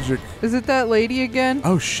 Dark magic. Is it that lady again?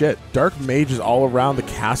 Oh shit. Dark mage is all around the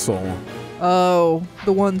castle. Oh,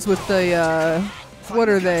 the ones with the what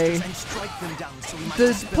are they?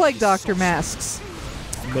 The plague doctor masks.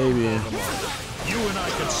 Maybe. You and I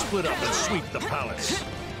can split up and sweep the palace.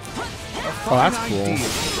 Oh, that's cool.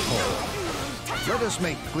 Let us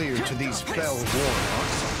make clear to these fell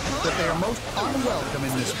warlocks that they are most unwelcome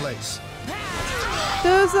in this place.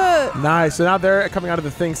 There's a Nice. So now they're coming out of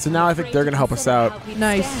the thing. So now I think they're gonna help us out.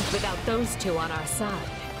 Nice. Without those two on our side.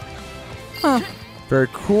 Huh. Very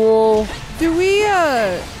cool. Do we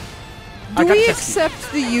gotta check-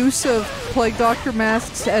 accept the use of plague doctor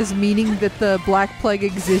masks as meaning that the Black Plague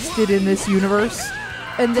existed in this universe?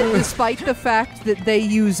 And that despite the fact that they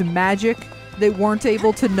use magic, they weren't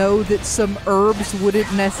able to know that some herbs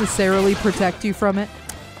wouldn't necessarily protect you from it?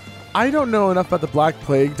 I don't know enough about the Black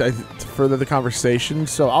Plague to further the conversation,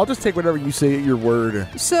 so I'll just take whatever you say at your word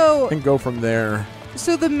and go from there.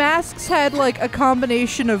 So the masks had like a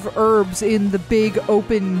combination of herbs in the big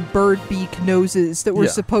open bird beak noses that were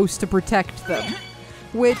supposed to protect them.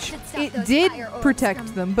 Which it did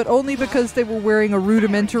protect them, but only because they were wearing a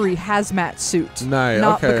rudimentary hazmat suit. Nice,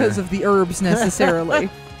 not because of the herbs necessarily.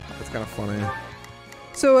 That's kind of funny.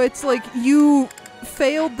 So it's like you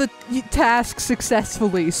failed the task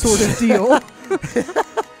successfully sort of deal.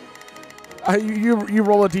 You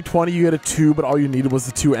roll a d20, you get a 2, but all you needed was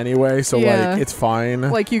the 2 anyway, so like it's fine.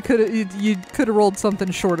 Like you could have rolled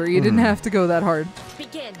something shorter. You didn't have to go that hard.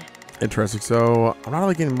 Begin. Interesting. So I'm not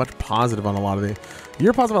really getting much positive on a lot of the.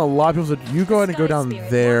 You're positive on a lot of people, so you go ahead and go down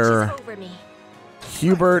there.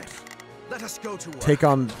 Hubert, take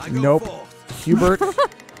on. Nope. Hubert,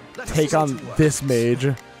 take on this mage.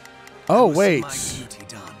 Oh wait,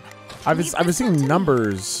 I've been seeing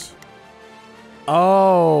numbers.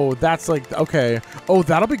 Oh, that's like okay. Oh,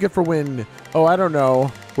 that'll be good for when. Oh, I don't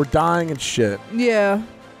know. We're dying and shit. Yeah.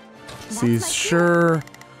 See, sure.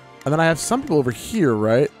 And then I have some people over here,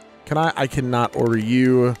 right? Can I cannot order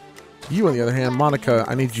you. You, on the other hand, Monica,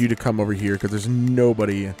 I need you to come over here because there's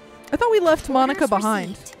nobody. I thought we left Monica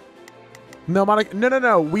behind. No, Monica.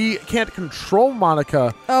 No. We can't control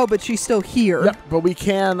Monica. Oh, but she's still here. Yep, but we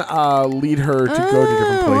can lead her to go to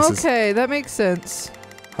different places. Okay, that makes sense.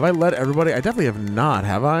 Have I led everybody? I definitely have not,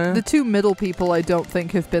 have I? The two middle people I don't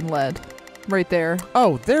think have been led. right there.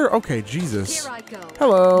 Oh, there. Okay, Jesus. Here I go.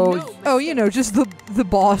 Hello. Oh, you know, just the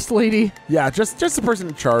boss lady. Yeah, just the person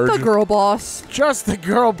in charge. The girl boss. Just the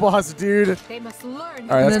girl boss, dude. They must learn. All right, And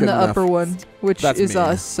that's then good the enough. upper one, which That's is me.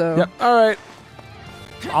 us, so. Yep. All right.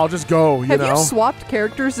 I'll just go, Have know. you swapped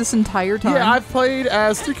characters this entire time? Yeah, I've played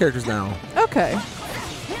as 3 characters now. Okay.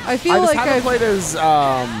 I feel I just like haven't I've played as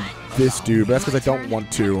this dude, but that's because I don't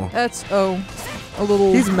want to. That's a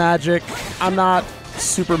little. He's magic. I'm not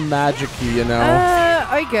super magic-y, you know.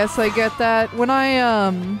 I guess I get that. When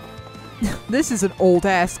I this is an old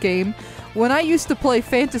ass game. When I used to play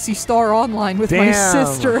Phantasy Star Online with my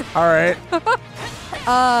sister. All right.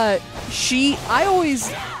 I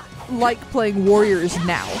always like playing warriors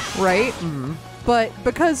now, right? Mm-hmm. But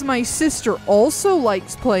because my sister also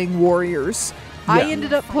likes playing warriors, I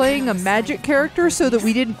ended up playing a magic character so that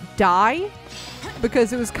we didn't die.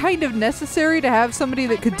 Because it was kind of necessary to have somebody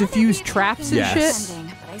that could diffuse traps and shit.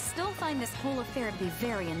 But I still find this whole affair to be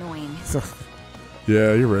very annoying.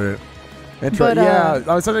 Yeah, you're right.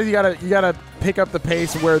 But, sometimes you gotta pick up the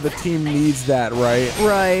pace where the team needs that, right?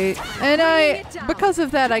 Right. And because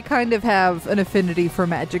of that, I kind of have an affinity for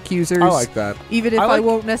magic users. I like that. Even if I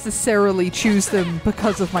won't necessarily choose them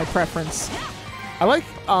because of my preference. I like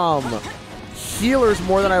healers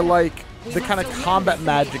more than I like the kind of combat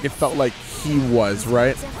magic it felt like he was,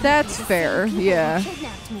 right? That's fair, yeah.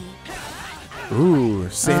 Ooh,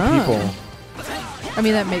 same people. I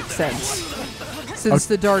mean, that makes sense. Since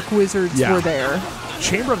the Dark Wizards were there.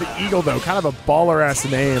 Chamber of the Eagle, though, kind of a baller-ass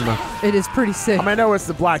name. It is pretty sick. I mean, I know it's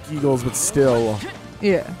the Black Eagles, but still.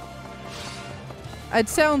 Yeah. It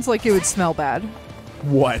sounds like it would smell bad.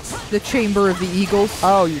 What? The Chamber of the Eagles.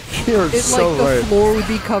 Oh, you're so like the right. floor would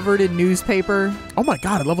be covered in newspaper. Oh my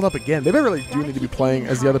god, I leveled up again. They really do need to be playing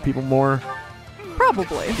as the other people more.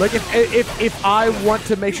 Probably. Like, if I want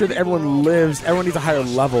to make sure that everyone lives, everyone needs a higher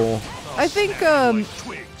level. I think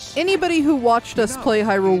anybody who watched us play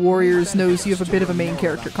Hyrule Warriors knows you have a bit of a main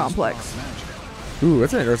character complex. Ooh,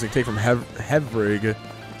 that's an interesting take from Hevrig.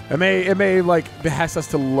 It may like behest us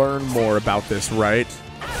to learn more about this, right?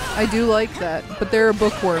 I do like that, but they're a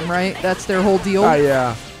bookworm, right? That's their whole deal.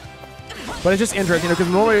 Yeah. But it's just interesting, because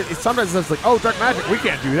normally sometimes it's like, oh, dark magic, we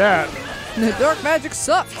can't do that. Dark magic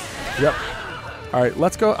sucks. Yep. All right,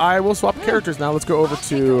 let's go. I will swap characters now. Let's go over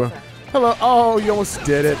to. Hello. Oh, you almost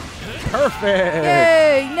did it. Perfect.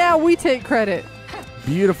 Hey, now we take credit.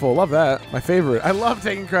 Beautiful. Love that. My favorite. I love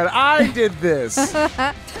taking credit. I did this.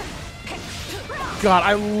 God,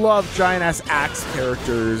 I love giant-ass axe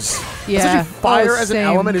characters. Yeah. Especially fire as an same.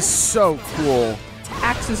 element is so cool.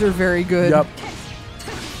 Axes are very good. Yep.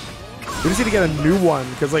 We just need to get a new one,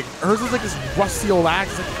 because like hers is like this rusty old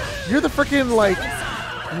axe. Like, you're the freaking like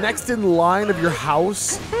next in line of your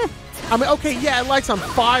house. I mean, okay, yeah, it lights on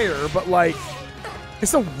fire, but like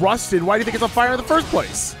it's so rusted. Why do you think it's on fire in the first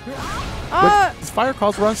place? Does fire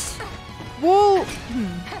cause rust? Well,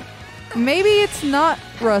 maybe it's not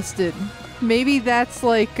rusted. Maybe that's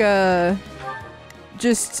like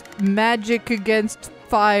just magic against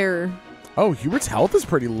fire. Oh, Hubert's health is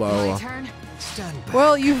pretty low.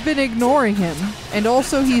 Well, you've been ignoring him, and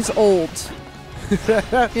also he's old.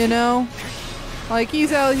 You know? Like,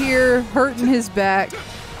 he's out here hurting his back.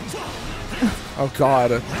 Oh,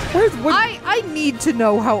 God. I need to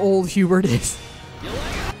know how old Hubert is.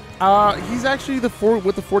 He's actually the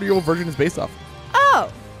 40-year-old virgin is based off.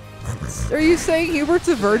 Oh! Are you saying Hubert's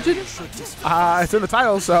a virgin? It's in the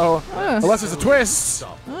title, so unless there's a twist.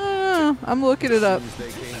 I'm looking it up.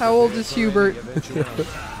 How old is Hubert?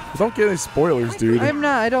 Don't get any spoilers, dude. I'm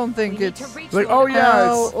not. I don't think it's like, oh yeah,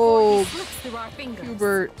 how it's old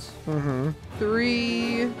Hubert.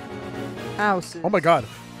 3 houses. Oh my god.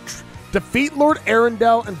 Defeat Lord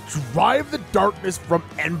Arundel and drive the darkness from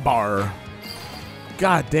Enbar.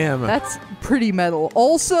 God damn. That's pretty metal.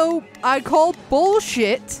 Also, I called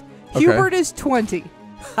bullshit. Hubert is 20.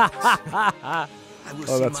 Oh,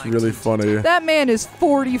 that's really funny. That man is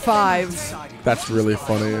 45. That's really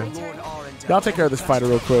funny. Yeah, I'll take care of this fighter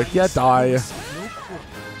real quick. Yeah, die.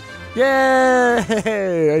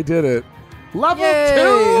 Yay! I did it. Level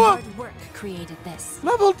 2! Work created this.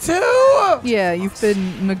 Level 2! Yeah, you've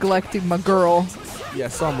been neglecting my girl.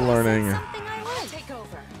 Yes, I'm learning.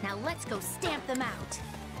 Now let's go stamp them out.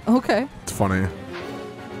 Okay. It's funny.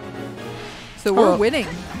 So we're winning.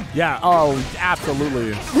 Yeah, oh,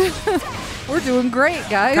 absolutely. We're doing great,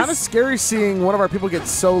 guys. Kind of scary seeing one of our people get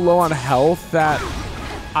so low on health that,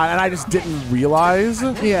 and I just didn't realize.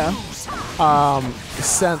 Yeah.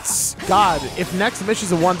 Since, God, if next mission is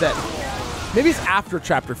the one that, maybe it's after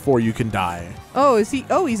Chapter 4 you can die. Oh, is he?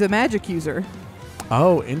 Oh, he's a magic user.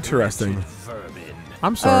 Oh, interesting.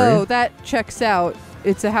 I'm sorry. Oh, that checks out.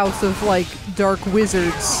 it's a house of like dark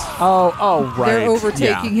wizards. Oh, right. They're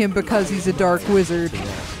overtaking him because he's a dark wizard.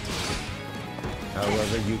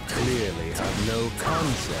 However, you clearly have no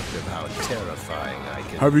concept of how terrifying I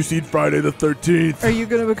can. Have you seen Friday the 13th? Are you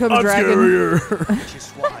gonna become a I'm dragon? Scarier.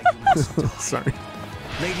 Sorry.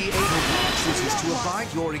 Lady Edelgard chooses to abide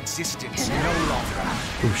your existence no longer.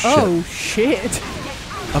 Oh shit.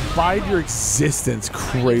 Abide your existence,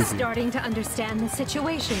 crazy. Starting to understand the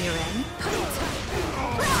situation you're in.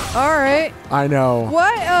 All right. I know.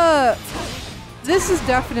 What? This is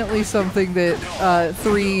definitely something that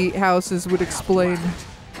Three Houses would explain.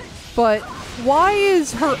 But why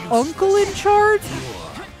is her uncle in charge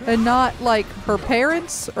and not like her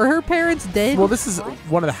parents? Or her parents dead? Well, this is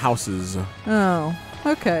one of the houses. Oh,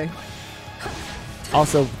 okay.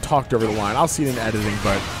 Also talked over the line. I'll see it in editing,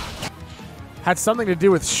 but had something to do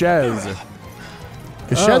with Shez.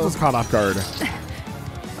 Because Shez was caught off guard.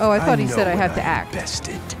 Oh, I thought he said I had to act.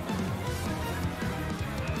 Bested.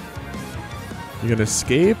 You gonna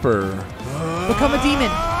escape or become a demon?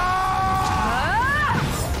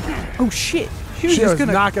 Oh shit! She was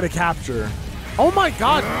not gonna capture. Oh my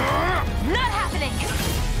god! Not happening.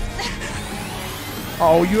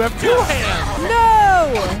 Oh, you have two hands.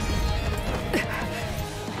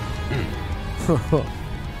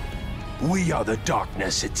 No! We are the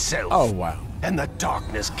darkness itself. Oh wow! And the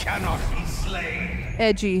darkness cannot be slain.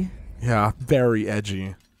 Edgy. Yeah, very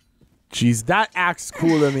edgy. Jeez, that axe is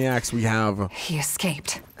cooler than the axe we have. He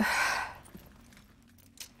escaped.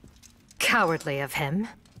 Cowardly of him.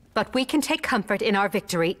 But we can take comfort in our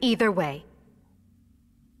victory either way.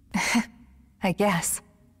 I guess.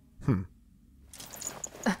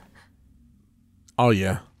 Oh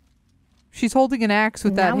yeah. She's holding an axe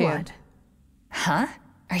with that Now hand. what? Huh?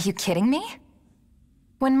 Are you kidding me?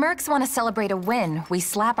 When mercs want to celebrate a win, we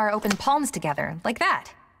slap our open palms together, like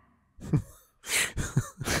that.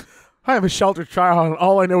 I have a sheltered child, and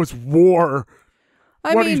all I know is war.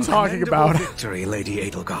 I what mean, are you talking about? Victory, Lady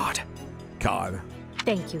Edelgard. God.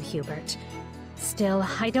 Thank you, Hubert. Still,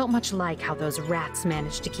 I don't much like how those rats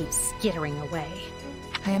managed to keep skittering away.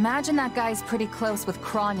 I imagine that guy's pretty close with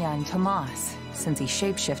Kranya and Tomas, since he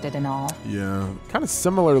shapeshifted and all. Yeah, kind of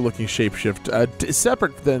similar looking shapeshift,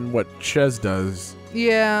 separate than what Chez does.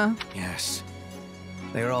 Yeah. Yes.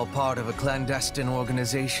 They are all part of a clandestine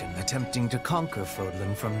organization attempting to conquer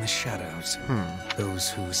Fodlan from the shadows. Those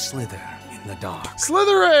who slither in the dark.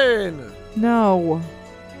 Slytherin! No.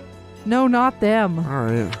 No, not them. All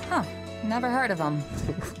right. Huh. Never heard of them.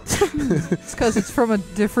 It's because it's from a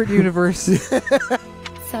different universe.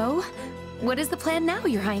 So, what is the plan now,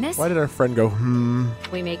 Your Highness? Why did our friend go,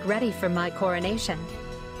 We make ready for my coronation.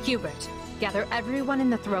 Hubert, gather everyone in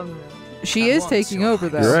the throne room. She is taking over,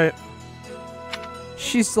 though. You're right.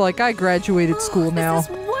 She's like, I graduated school now. This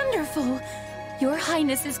is wonderful. Your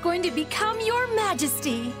Highness is going to become Your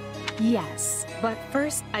Majesty. Yes, but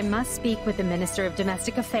first I must speak with the Minister of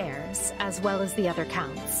Domestic Affairs, as well as the other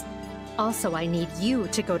counts. Also, I need you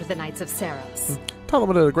to go to the Knights of Seros. Tell them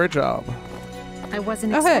I did a great job. I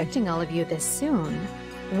wasn't Oh, hey. expecting all of you this soon.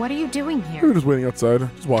 What are you doing We were here? just waiting outside,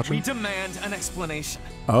 just We watching. demand an explanation.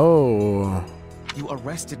 Oh. You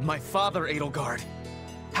arrested my father, Edelgard.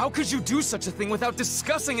 How could you do such a thing without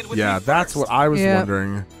discussing it with me Yeah, that's first? what I was Yeah.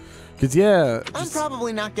 wondering. Because, yeah. I'm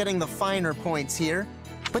probably not getting the finer points here,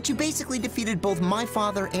 but you basically defeated both my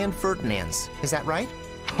father and Ferdinand's. Is that right?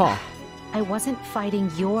 Huh. I wasn't fighting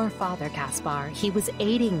your father, Caspar. He was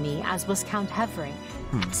aiding me, as was Count Hevering.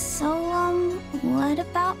 So, what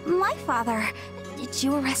about my father? Did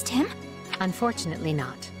you arrest him? Unfortunately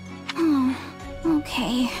not. Oh,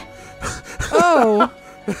 okay. Oh.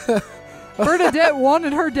 Bernadette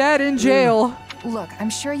wanted her dad in jail. Look, I'm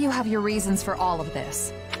sure you have your reasons for all of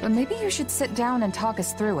this, but maybe you should sit down and talk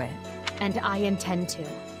us through it. And I intend to.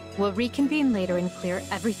 We'll reconvene later and clear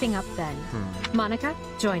everything up then. Monica,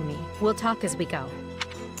 join me. We'll talk as we go.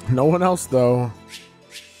 No one else, though.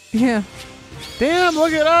 Yeah. Damn,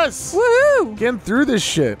 look at us. Woohoo! Getting through this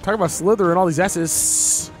shit. Talk about Slither and all these S's.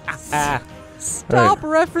 Stop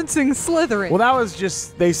referencing Slytherin. Well, that was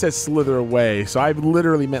just, they said slither away, so I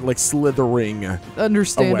literally meant like slithering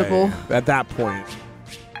Understandable. away at that point.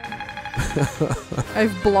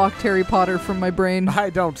 I've blocked Harry Potter from my brain.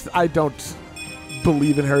 I don't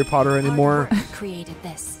believe in Harry Potter anymore. Created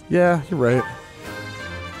this. Yeah, you're right.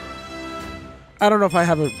 I don't know if I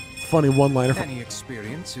have a funny one-liner. Any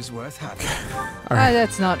experience is worth having. All right.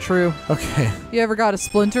 That's not true. Okay. You ever got a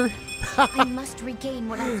splinter? I must regain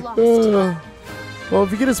what I've lost. Well,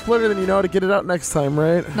 if you get a splinter, then you know how to get it out next time,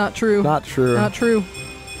 right? Not true. Not true. Not true.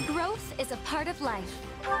 Growth is a part of life.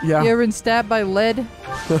 Yeah. You ever been stabbed by lead?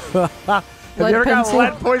 Have you ever pencil.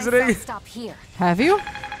 got lead poisoning? Stop here. Have you?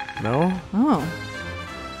 No. Oh.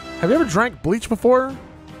 Have you ever drank bleach before?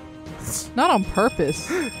 Not on purpose.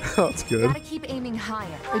 That's good. Gotta keep aiming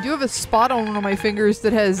higher. I do have a spot on one of my fingers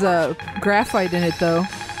that has graphite in it, though.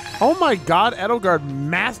 Oh my god, Edelgard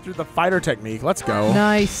mastered the fighter technique. Let's go.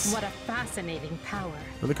 Nice. What a fascinating power.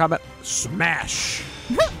 In the combat, smash.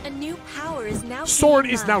 A new power is now Sword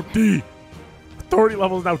being is now mined. D. Authority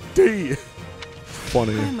level is now D. I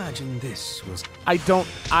Funny. imagine this was...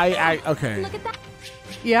 Okay. Look at that.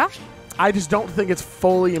 Yeah? I just don't think it's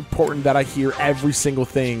fully important that I hear every single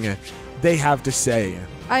thing they have to say.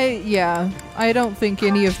 I don't think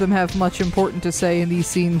any of them have much important to say in these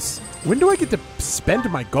scenes. When do I get to spend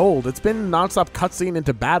my gold? It's been nonstop cutscene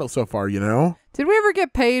into battle so far, you know? Did we ever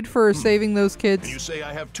get paid for saving those kids? You say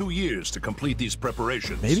I have 2 years to complete these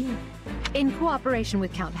preparations. Maybe? In cooperation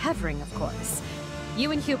with Count Hevering, of course.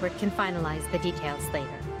 You and Hubert can finalize the details later.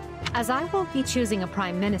 As I won't be choosing a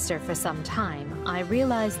prime minister for some time, I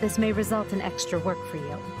realize this may result in extra work for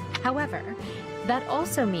you. However, that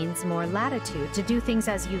also means more latitude to do things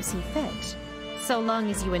as you see fit. So long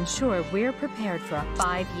as you ensure we're prepared for a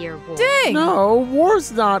 5-year war. Dang! No,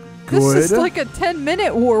 war's not good. This is like a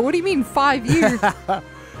 10-minute war. What do you mean 5 years? I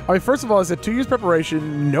mean, first of all, it's a 2 years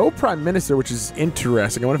preparation, no prime minister, which is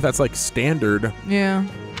interesting. I wonder if that's like standard. Yeah.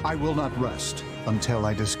 I will not rest until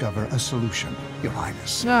I discover a solution, Your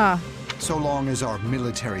Highness. Ah. So long as our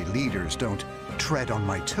military leaders don't tread on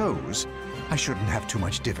my toes, I shouldn't have too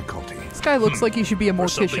much difficulty. This guy looks like he should be a For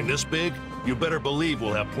something mortician. this big, you better believe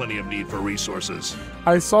we'll have plenty of need for resources.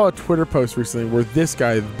 I saw a Twitter post recently where this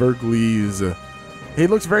guy, Berglees, he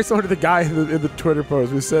looks very similar to the guy in the Twitter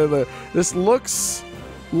post. We said that this looks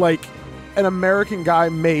like an American guy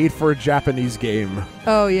made for a Japanese game.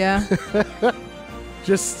 Oh, yeah.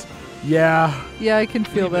 Just, yeah. Yeah, I can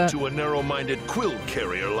feel Leave that. it to a narrow-minded quill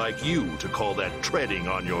carrier like you to call that treading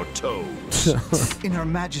on your toes. In Her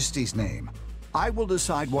Majesty's name, I will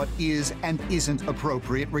decide what is and isn't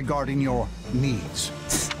appropriate regarding your needs.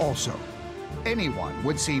 Also, anyone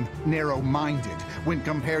would seem narrow-minded when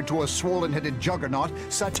compared to a swollen-headed juggernaut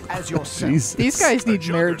such as yourself. Jesus. These guys need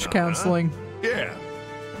marriage juggernaut, huh? counseling. Yeah,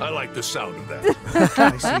 I like the sound of that.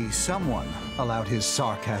 I see someone allowed his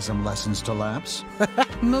sarcasm lessons to lapse.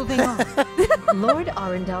 Moving on. Lord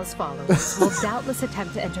Arendel's followers will doubtless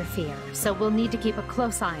attempt to interfere, so we'll need to keep a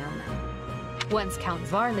close eye on them. Once Count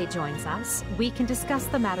Varley joins us, we can discuss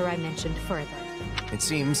the matter I mentioned further. It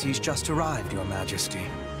seems he's just arrived, Your Majesty.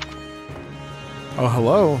 Oh,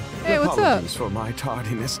 hello. Hey, what's up? Apologies for my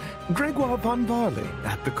tardiness. Gregoire von Varley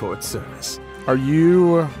at the court service. Are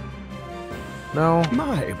you... No.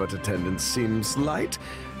 My, but attendance seems light.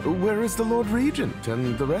 Where is the Lord Regent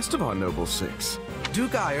and the rest of our noble six?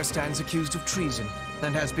 Duke Eyre stands accused of treason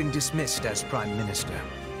and has been dismissed as Prime Minister.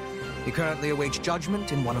 He currently awaits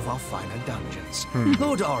judgment in one of our finer dungeons.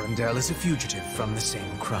 Lord Arundel is a fugitive from the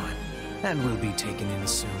same crime and will be taken in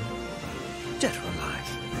soon. Dead or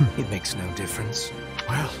alive, it makes no difference.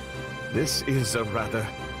 Well, this is a rather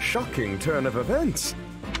shocking turn of events.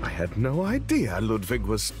 I had no idea Ludwig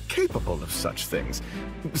was capable of such things.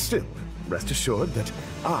 Still, rest assured that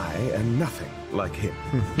I am nothing like him.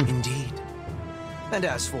 Indeed. And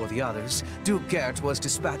as for the others, Duke Gert was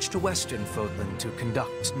dispatched to Western Fodland to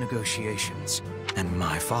conduct negotiations. And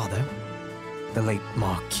my father, the late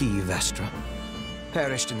Marquis Vestra,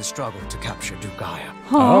 perished in the struggle to capture Duke Eyre.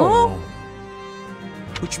 Huh?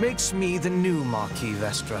 Which makes me the new Marquis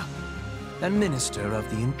Vestra, and Minister of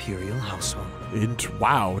the Imperial Household.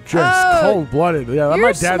 Wow, just cold-blooded. Yeah, my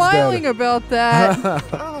You're dad's smiling dead. about that.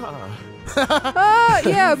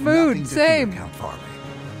 Yeah, mood, Nothing to same. fear, Count Varley.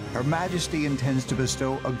 Her Majesty intends to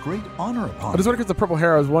bestow a great honor upon I just wonder because the purple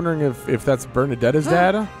hair, I was wondering if that's Bernadetta's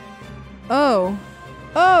dad. Oh.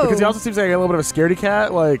 Because he also seems like a little bit of a scaredy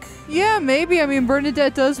cat, like... Yeah, maybe. I mean,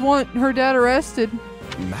 Bernadette does want her dad arrested.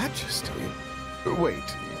 Majesty? Wait,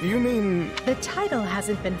 you mean... The title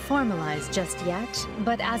hasn't been formalized just yet,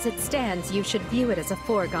 but as it stands, you should view it as a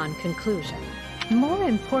foregone conclusion. More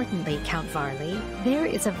importantly, Count Varley, there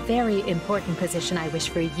is a very important position I wish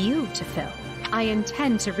for you to fill. I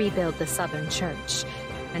intend to rebuild the Southern Church.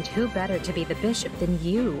 And who better to be the bishop than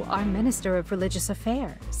you, our Minister of Religious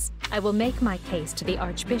Affairs? I will make my case to the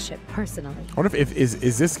Archbishop personally. I wonder if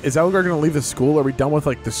is Elgar going to leave the school? Are we done with,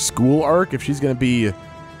 like, the school arc? If she's going to be...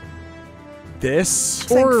 this?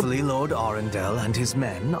 Thankfully, Lord Arundel and his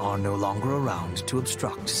men are no longer around to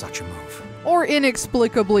obstruct such a move. Or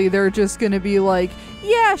inexplicably, they're just going to be like,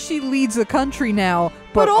 yeah, she leads a country now,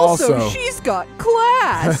 but also she's got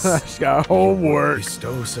class. She's got homework.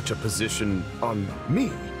 Bestow such a position on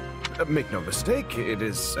me? Make no mistake, it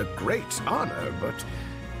is a great honor, but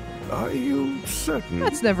Are you certain?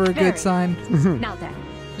 That's never a good sign. Now then,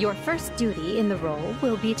 your first duty in the role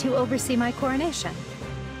will be to oversee my coronation.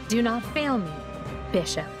 Do not fail me,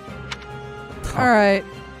 Bishop. All right.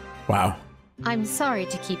 Wow. I'm sorry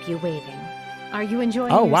to keep you waiting. Are you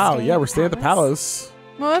enjoying Oh, your wow. stay Yeah, at we're staying at the palace.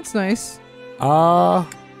 Well, that's nice. God,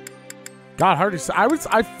 hard to say.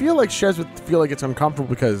 I feel like Shez would feel like it's uncomfortable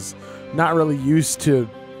because not really used to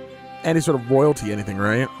any sort of royalty, anything,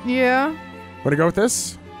 right? Yeah. Want to go with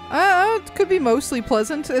this? It could be mostly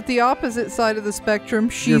pleasant. At the opposite side of the spectrum,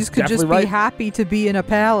 she's could just definitely be right. happy to be in a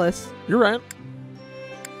palace. You're right.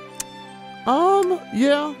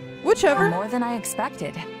 Yeah. Whichever. More than I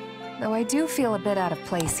expected. Though I do feel a bit out of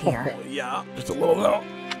place here. Oh, yeah, just a little though.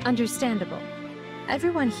 Understandable.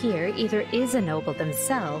 Everyone here either is a noble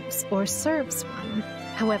themselves or serves one.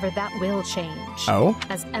 However, that will change. Oh?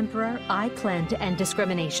 As Emperor, I plan to end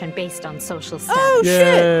discrimination based on social status. Oh,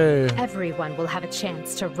 Yay. shit! Everyone will have a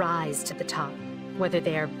chance to rise to the top, whether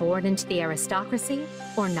they are born into the aristocracy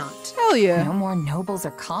or not. Hell yeah. No more nobles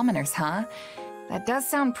or commoners, huh? That does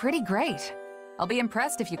sound pretty great. I'll be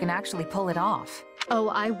impressed if you can actually pull it off. Oh,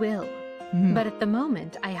 I will. But at the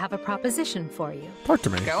moment, I have a proposition for you. Talk to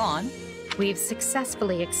me. Go on. We've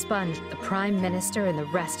successfully expunged the Prime Minister and the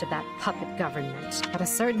rest of that puppet government, but a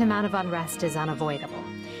certain amount of unrest is unavoidable.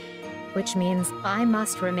 Which means I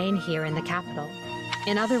must remain here in the capital.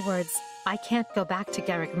 In other words, I can't go back to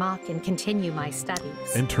Garreg Mach and continue my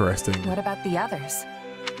studies. Interesting. What about the others?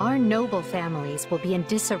 Our noble families will be in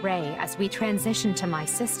disarray as we transition to my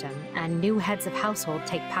system and new heads of household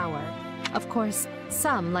take power. Of course,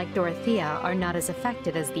 some, like Dorothea, are not as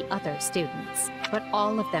affected as the other students, but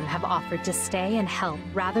all of them have offered to stay and help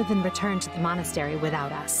rather than return to the monastery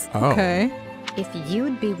without us. Oh. Okay. If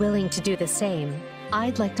you'd be willing to do the same,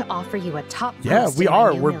 I'd like to offer you a top Yeah, post we in my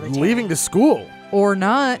are. new We're military. leaving the school. Or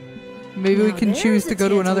not. Maybe we Now can choose there's to a go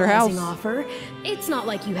to another house. tantalizing offer. It's not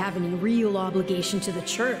like you have any real obligation to the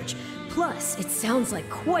church. Plus, it sounds like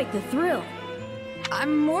quite the thrill.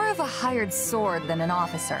 I'm more of a hired sword than an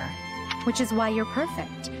officer. Which is why you're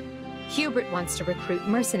perfect. Hubert wants to recruit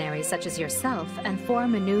mercenaries such as yourself and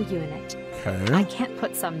form a new unit. Okay. I can't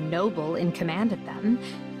put some noble in command of them.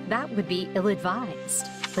 That would be ill-advised.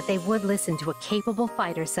 But they would listen to a capable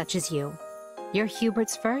fighter such as you. You're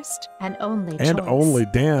Hubert's first and only choice. And only,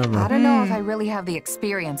 damn. I don't know if I really have the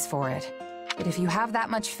experience for it. But if you have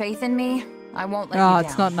that much faith in me, I won't let you down.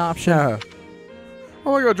 It's not an option. Yeah. I'm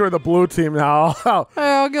gonna go join the blue team now.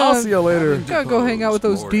 I'll see you later. Gotta go hang out with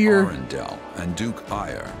those Lord deer. Arundel and Duke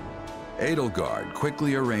Ire. Edelgard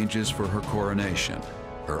quickly arranges for her coronation,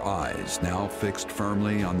 her eyes now fixed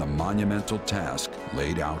firmly on the monumental task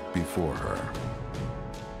laid out before her.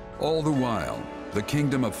 All the while, the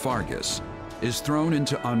kingdom of Fargus is thrown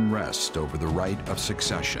into unrest over the right of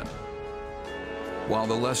succession, while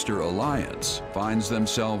the Leicester Alliance finds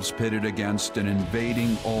themselves pitted against an invading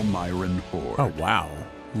Ulmyran horde. Oh, wow.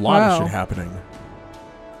 A lot of shit happening.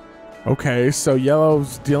 Okay, so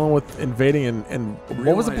Yellow's dealing with invading and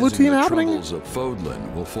what was the blue team happening? The troubles of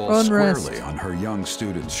Fodlan will fall Unrest. squarely on her young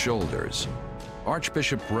students' shoulders.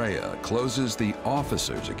 Archbishop Rhea closes the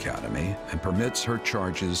Officers' Academy and permits her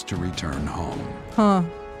charges to return home. Huh.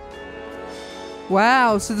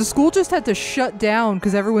 Wow, so the school just had to shut down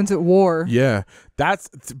because everyone's at war. Yeah, that's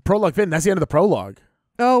prologue. Finn, that's the end of the prologue.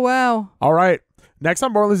 Oh, wow. All right. Next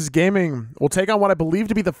on More Loses Gaming, we'll take on what I believe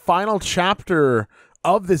to be the final chapter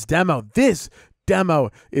of this demo. This demo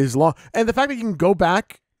is long. And the fact that you can go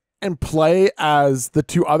back and play as the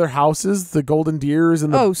two other houses, the Golden Deers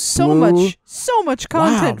and the so much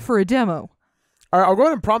content for a demo. All right, I'll go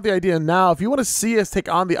ahead and prompt the idea now. If you want to see us take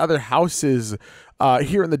on the other houses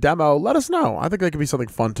here in the demo, let us know. I think that could be something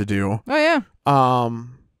fun to do. Oh, yeah.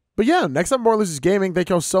 But yeah, next up, More Loses Gaming. Thank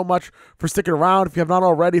you all so much for sticking around. If you have not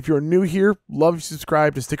already, if you're new here, love you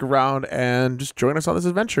subscribe to stick around and just join us on this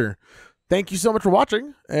adventure. Thank you so much for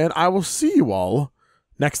watching, and I will see you all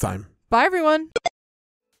next time. Bye, everyone.